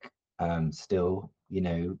like. Still,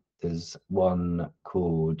 there's one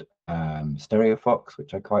called Stereo Fox,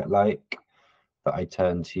 which I quite like, that I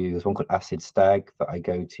turn to. There's one called Acid Stag that I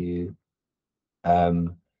go to.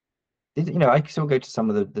 Um, I still go to some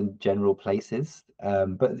of the general places,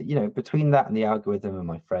 but between that and the algorithm and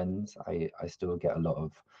my friends, I still get a lot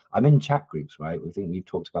of. I'm in chat groups, right? We think we've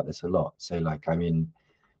talked about this a lot. So like I'm in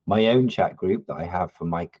my own chat group that I have for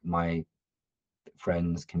my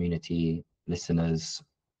friends, community, listeners,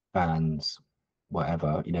 fans,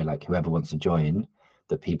 whatever, like whoever wants to join,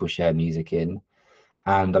 that people share music in.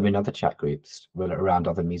 And I'm in other chat groups around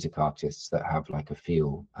other music artists that have like a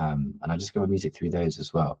feel, and I discover music through those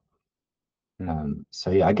as well. Hmm. So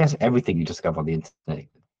yeah, I guess everything you discover on the internet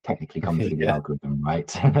technically comes through the Yeah. algorithm, right?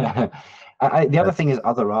 The other thing That's is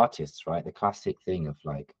other artists, right? The classic thing of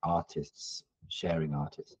like artists sharing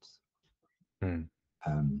artists, hmm.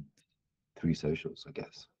 um, through socials, I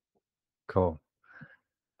guess. Cool.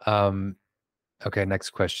 Um, okay, next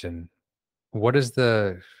question. What is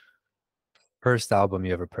the first album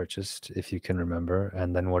you ever purchased, if you can remember?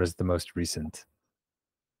 And then what is the most recent?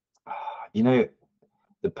 You know,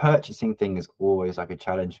 the purchasing thing is always like a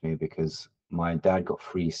challenge for me because my dad got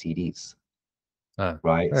free CDs, Ah,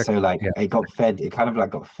 right? okay. So like Yeah. it kind of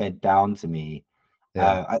like got fed down to me.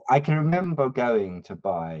 Yeah. I can remember going to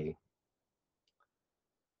buy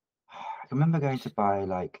I can remember going to buy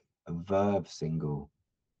like a Verve single,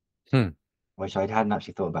 Hmm. which I hadn't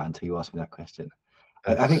actually thought about until you asked me that question.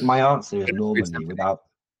 Uh, I think my answer is Bittersweet normally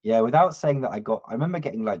Symphony. without saying that I remember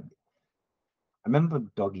getting like, I remember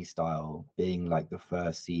Doggy Style being like the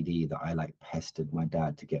first CD that I like pestered my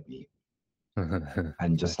dad to get me.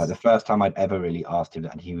 And just like the Nice. first time I'd ever really asked him,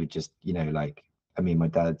 and he would just, like, I mean, my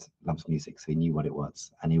dad loves music, so he knew what it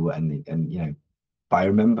was, and he would, but I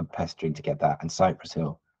remember pestering to get that and Cypress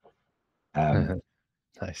Hill. Um,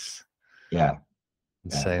 Nice. yeah,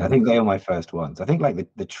 yeah, I Insane. think they were my first ones. I think like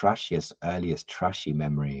the trashiest, earliest trashy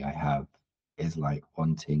memory I have is like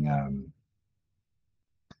wanting, oh,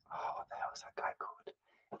 what the hell is that guy called?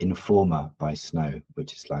 Informer by Snow,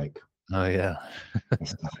 which is like, Oh yeah.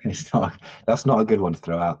 that's not a good one to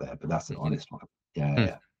throw out there, but that's an honest one. Yeah, yeah, Hmm.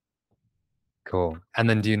 yeah. Cool. And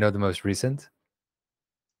then do you know the most recent?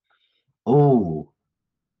 Oh,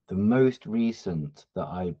 the most recent that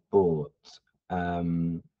I bought,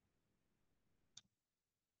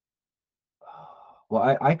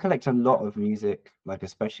 well, I collect a lot of music, like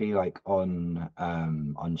especially like on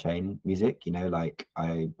chain music, you know, like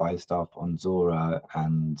I buy stuff on Zora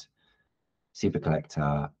and Super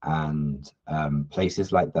Collector and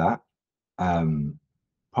places like that.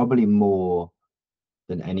 Probably more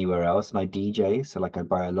than anywhere else. And I DJ, so like I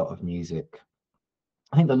buy a lot of music.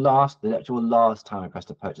 I think the actual last time I pressed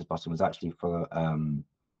the purchase button was actually for one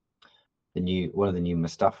of the new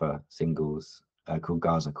Mustafa singles called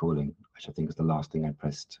Gaza Calling, which I think was the last thing I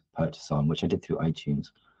pressed purchase on, which I did through iTunes.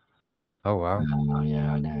 Oh wow.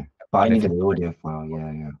 Yeah, I know. But I needed Anything? an audio file.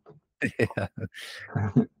 Yeah, Yeah. yeah.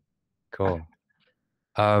 Cool.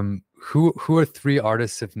 Who are three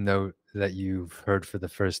artists of note that you've heard for the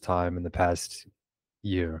first time in the past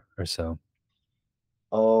year or so?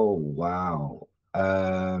 Oh wow.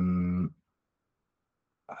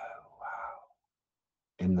 Oh, wow.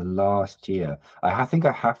 In the last year, I think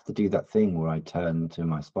I have to do that thing where I turn to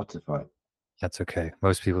my Spotify. That's okay.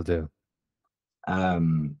 Most people do.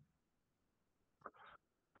 Um,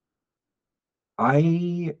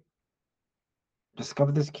 I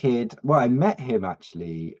discovered this kid. Well, I met him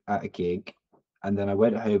actually at a gig, and then I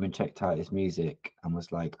went home and checked out his music and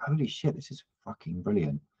was like, "Holy shit, this is fucking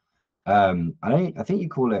brilliant." I think you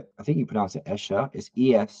call it. I think you pronounce it Escher. It's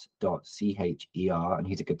ES.CHER, and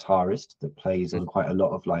he's a guitarist that plays Mm, on quite a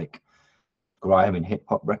lot of like grime and hip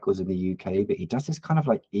hop records in the UK. But he does this kind of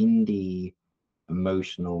like indie,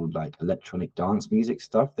 emotional, like electronic dance music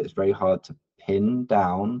stuff that's very hard to pin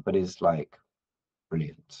down, but is like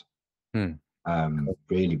brilliant. mm, cool.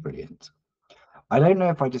 Really brilliant. I don't know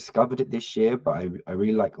if I discovered it this year, but I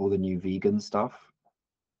really like all the new vegan stuff.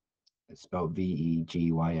 It's spelled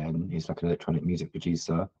VEGYN. He's like an electronic music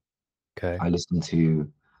producer. Okay. I listen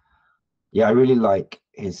to, yeah, I really like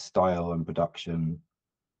his style and production.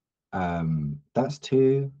 That's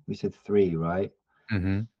two. We said three, right?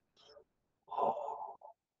 Mm-hmm. Oh,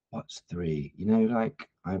 what's three? You know, like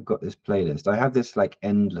I've got this playlist. I have this like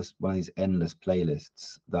endless one of these endless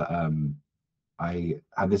playlists that I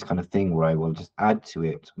have this kind of thing where I will just add to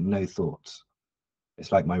it no thoughts.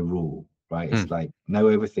 It's like my rule, right? Mm, It's like no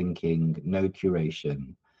overthinking, no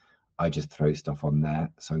curation. I just throw stuff on there.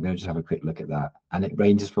 So I'm going to just have a quick look at that. And it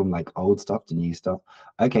ranges from like old stuff to new stuff.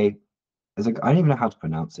 Okay. There's like, I don't even know how to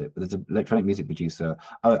pronounce it, but there's an electronic music producer.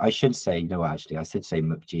 Oh, I should say, no, actually, I should say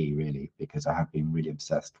McG really, because I have been really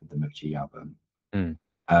obsessed with the McG album. mm,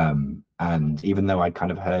 And even though I'd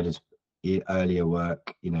kind of heard his earlier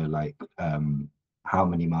work, you know, like How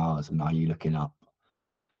Many Miles and Are You Looking Up?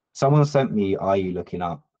 Someone sent me Are You Looking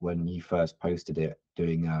Up when he first posted it,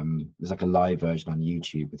 doing there's like a live version on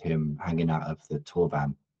YouTube with him hanging out of the tour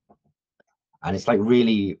van. And it's like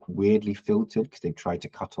really weirdly filtered because they've tried to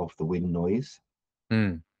cut off the wind noise.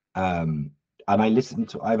 mm. Um,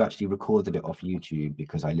 and I've actually recorded it off YouTube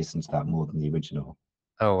because I listened to that more than the original.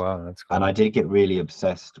 Oh wow, that's And I cool. did get really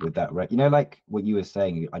obsessed with that. You know, like what you were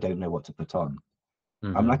saying, I don't know what to put on.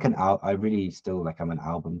 I'm Mm-hmm. like I really still like I'm an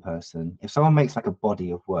album person. If someone makes like a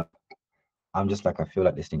body of work, I'm just like I feel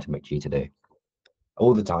like listening to McG today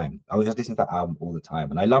all the time. I was just listening to that album all the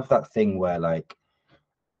time, and I love that thing where like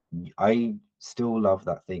I still love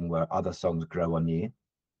that thing where other songs grow on you,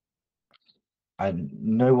 and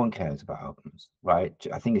no one cares about albums, right?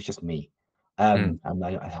 I think it's just me. Mm,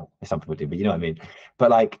 And some people do, but you know what I mean. But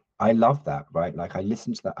like I love that, right? Like I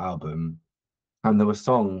listened to that album, and there were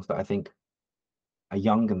songs that I think a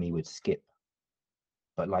younger me would skip,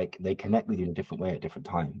 but like they connect with you in a different way at different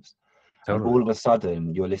times. And all totally. of a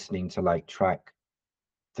sudden, you're listening to like track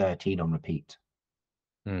 13 on repeat,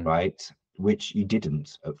 Mm, right? Which you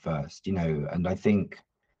didn't at first, you know. And I think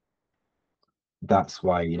that's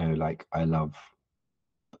why, you know, like I love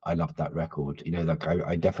that record. You know, like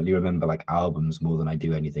I definitely remember like albums more than I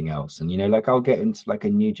do anything else. And you know, like I'll get into like a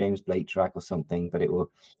new James Blake track or something, but it will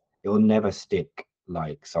never stick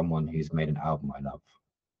like someone who's made an album I love.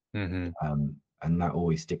 mm-hmm. And that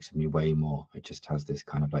always sticks with me way more. It just has this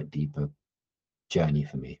kind of like deeper journey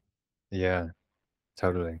for me. Yeah,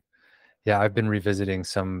 totally. Yeah, I've been revisiting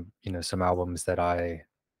some, some albums that I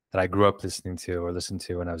grew up listening to or listened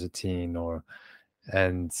to when I was a teen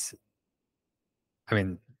and I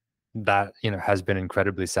mean that, has been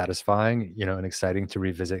incredibly satisfying, and exciting to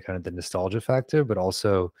revisit kind of the nostalgia factor, but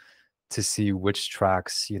also to see which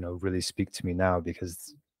tracks, really speak to me now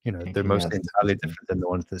because, they're Yes, mostly it's entirely interesting. different than the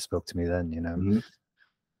ones that spoke to me then. Hmm.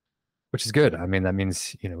 Which is good. I mean, that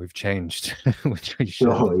means, we've changed, which we should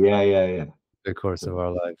Sure. Yeah, yeah, yeah. the course of Sure.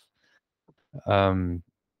 our life. Um,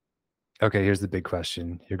 okay, here's the big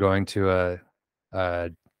question. You're going to a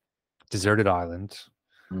deserted island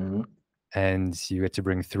Mhm. and you get to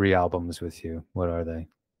bring 3 albums with you. What are they?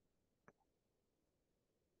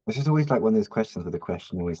 Which is always like one of those questions where the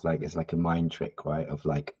question always like is like a mind trick, right? Of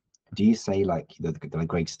like, do you say like the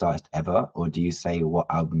greatest artist ever, or do you say what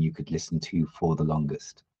album you could listen to for the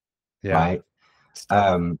longest, Yeah, right? it's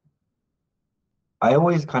tough. Um, I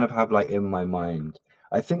always kind of have like in my mind,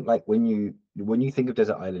 I think like when you think of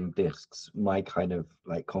Desert Island Discs, my kind of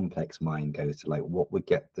like complex mind goes to like what would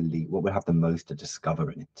get the lead, what would have the most to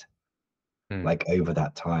discover in it, Hmm. like over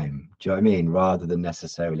that time. Do you know what I mean? Rather than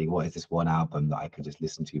necessarily what is this one album that I could just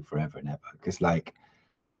listen to forever and ever. Because like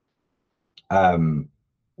um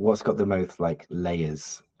what's got the most like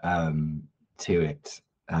layers to it,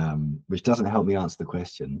 which doesn't help me answer the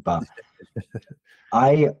question, but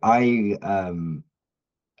I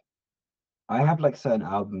have like certain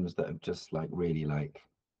albums that have just like really like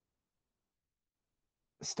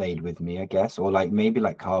stayed with me, I guess, or like maybe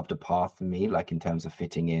like carved a path for me, like in terms of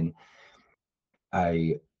fitting in.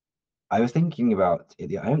 I I was thinking about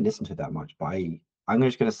it. I don't listen to it that much, but I'm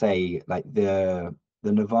just gonna say like the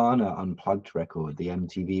Nirvana Unplugged record, the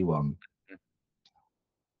MTV one.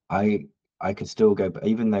 I I could still go, but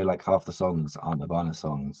even though like half the songs aren't Nirvana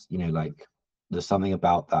songs, you know, like there's something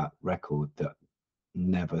about that record that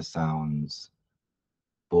never sounds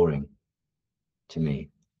boring to me.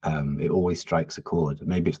 It always strikes a chord.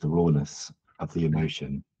 Maybe it's the rawness of the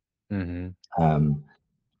emotion. Mm-hmm. Um,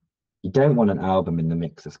 you don't want an album in the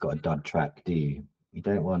mix that's got a dud track, do you? You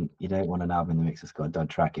don't want an album in the mix that's got a dud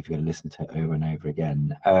track if you're going to listen to it over and over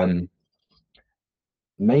again.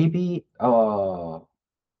 Maybe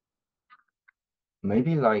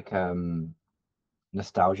maybe like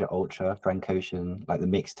Nostalgia Ultra, Frank Ocean, like the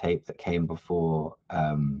mixtape that came before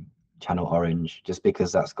Channel Orange, just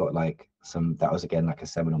because that's got like some, that was again like a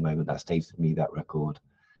seminal moment that stays with me, that record.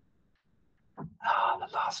 The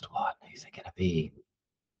last one, who's it gonna be?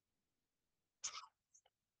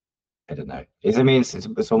 I don't know. I mean,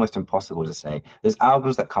 it's almost impossible to say. There's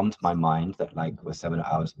albums that come to my mind that like were seminal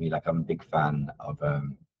albums for me. Like I'm a big fan of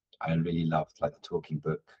I really loved like the Talking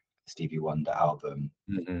Book Stevie Wonder album.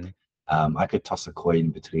 Mm-hmm. I could toss a coin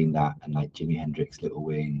between that and like Jimi Hendrix Little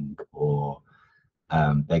Wing, or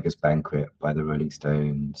Beggar's Banquet by the Rolling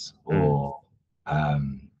Stones, or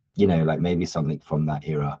like maybe something from that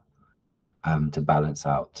era, to balance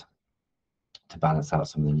out some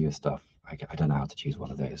of the newer stuff. I don't know how to choose one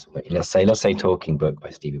of those, but let's say Talking Book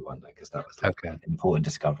by Stevie Wonder, because that was like Okay, an important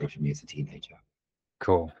discovery for me as a teenager.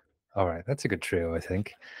 cool. All right, that's a good trio, I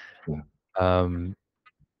think. Yeah, Um,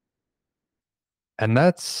 and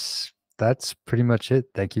that's pretty much it.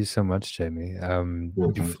 Thank you so much, Jamie.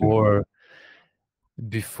 cool. Thanks for having me.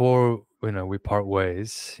 Before we part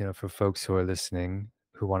ways, for folks who are listening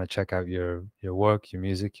who want to check out your work, your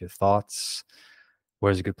music, your thoughts,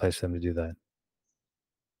 where's a good place for them to do that?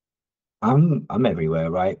 I'm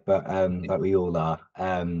everywhere, right? But like we all are.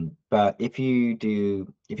 But if you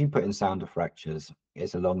put in Sound of Fractures,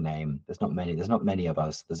 it's a long name. There's not many of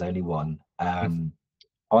us. There's only one.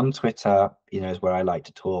 On Twitter, is where I like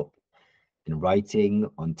to talk in writing.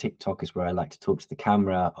 On TikTok is where I like to talk to the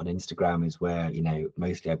camera. On Instagram is where,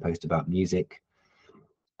 mostly I post about music.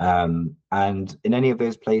 And in any of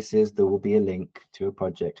those places, there will be a link to a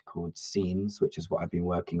project called Scenes, which is what I've been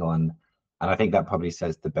working on. And I think that probably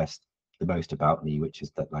says the most about me, which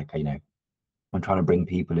is that, like, I'm trying to bring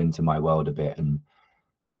people into my world a bit and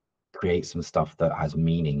create some stuff that has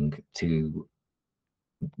meaning to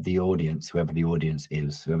the audience, whoever the audience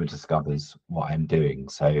is, whoever discovers what I'm doing.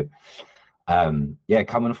 So yeah,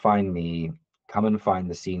 come and find the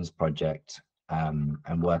Scenes project,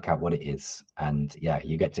 and work out what it is. And yeah,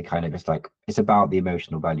 you get to kind of just like, it's about the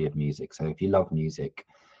emotional value of music. So if you love music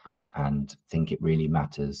and think it really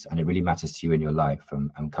matters, and it really matters to you in your life,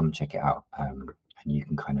 and come check it out. And you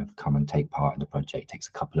can kind of come and take part in the project. It takes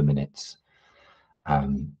a couple of minutes,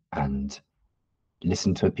 and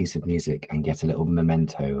listen to a piece of music and get a little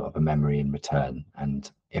memento of a memory in return. And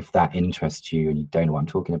if that interests you and you don't know what I'm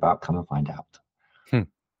talking about, come and find out. Hmm.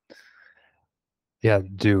 Yeah,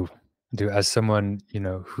 do as someone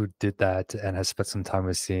who did that and has spent some time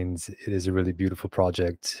with Scenes, it is a really beautiful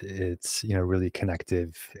project. It's really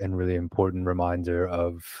connective and really important reminder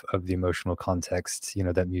of the emotional context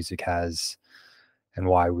that music has, and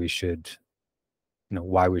why we should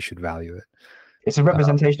value it. It's a uh,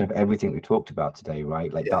 representation of everything we talked about today,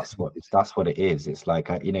 right? Like yeah. that's what it is. It's like,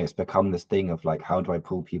 it's become this thing of like, how do I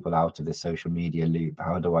pull people out of this social media loop?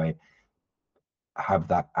 How do I have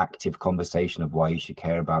that active conversation of why you should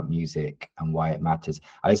care about music and why it matters?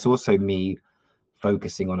 And it's also me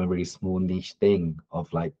focusing on a really small niche thing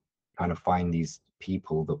of like trying to find these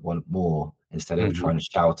people that want more, instead of trying to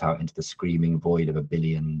shout out into the screaming void of a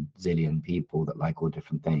billion zillion people that like all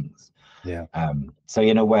different things. Yeah. So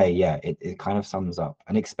in a way, yeah, it kind of sums up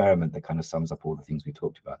an experiment that kind of sums up all the things we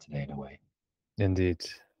talked about today in a way. Indeed.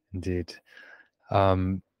 Indeed.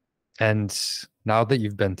 And now that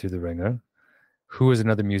you've been through the ringer, who is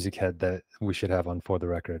another music head that we should have on For the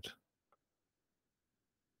Record?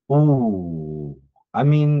 Oh, I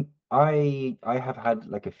mean, I have had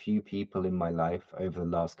like a few people in my life over the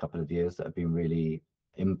last couple of years that have been really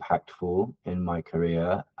impactful in my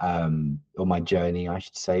career, or my journey, I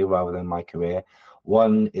should say, rather than my career.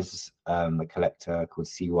 One is a collector called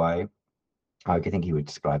CY. I think he would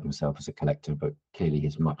describe himself as a collector, but clearly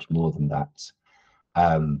he's much more than that.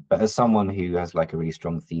 But as someone who has like a really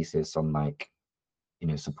strong thesis on like, you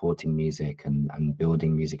know, supporting music and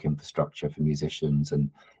building music infrastructure for musicians and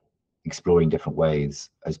exploring different ways,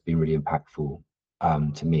 has been really impactful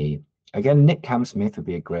to me. Again, Nick Camsmith would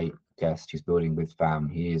be a great guest. Who's building with Fam.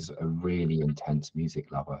 He is a really intense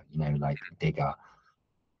music lover, you know, like digger,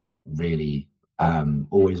 really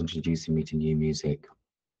always introducing me to new music.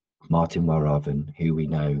 Martin Warraven, who we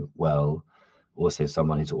know well, also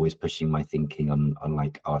someone who's always pushing my thinking on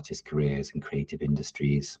like artist careers and creative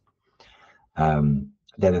industries.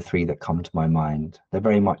 They're the three that come to my mind. They're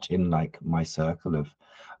very much in like my circle of,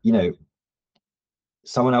 you know,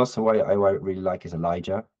 someone else who I really like is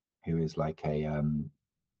Elijah, who is like a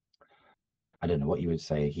I don't know what you would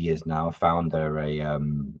say he is now, a founder,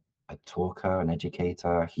 a talker, an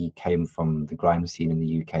educator. He came from the grime scene in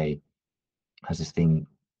the UK, has this thing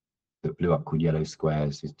that blew up called Yellow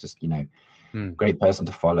Squares. He's just, you know, great person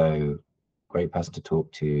to follow, great person to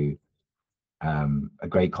talk to, a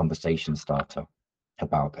great conversation starter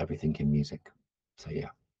about everything in music. So yeah.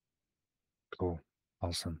 Cool.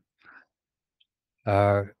 Awesome.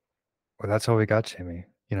 Well, that's all we got, Jamie.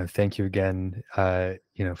 You know, thank you again,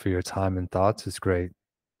 you know, for your time and thoughts. It's great,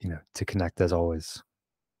 you know, to connect as always.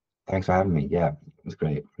 Thanks for having me. Yeah, it was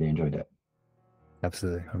great. Really enjoyed it.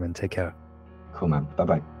 Absolutely. I mean, take care. Cool, man.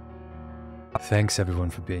 Bye-bye. Thanks everyone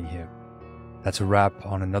for being here. That's a wrap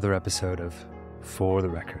on another episode of For the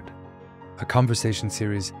Record, a conversation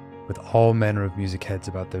series with all manner of music heads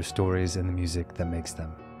about their stories and the music that makes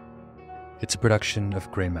them. It's a production of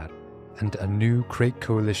Grey Matter and a new Crate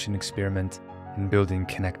Coalition experiment in building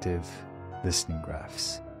connective listening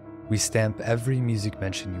graphs. We stamp every music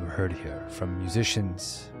mention you heard here, from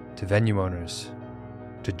musicians to venue owners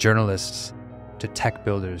to journalists to tech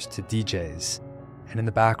builders to DJs, and in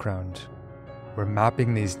the background, we're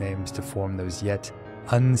mapping these names to form those yet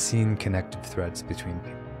unseen connective threads between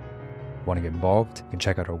people. Want to get involved? You can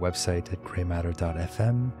check out our website at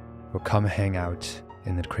greymatter.fm or come hang out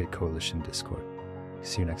in the Crate Coalition Discord.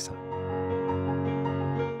 See you next time.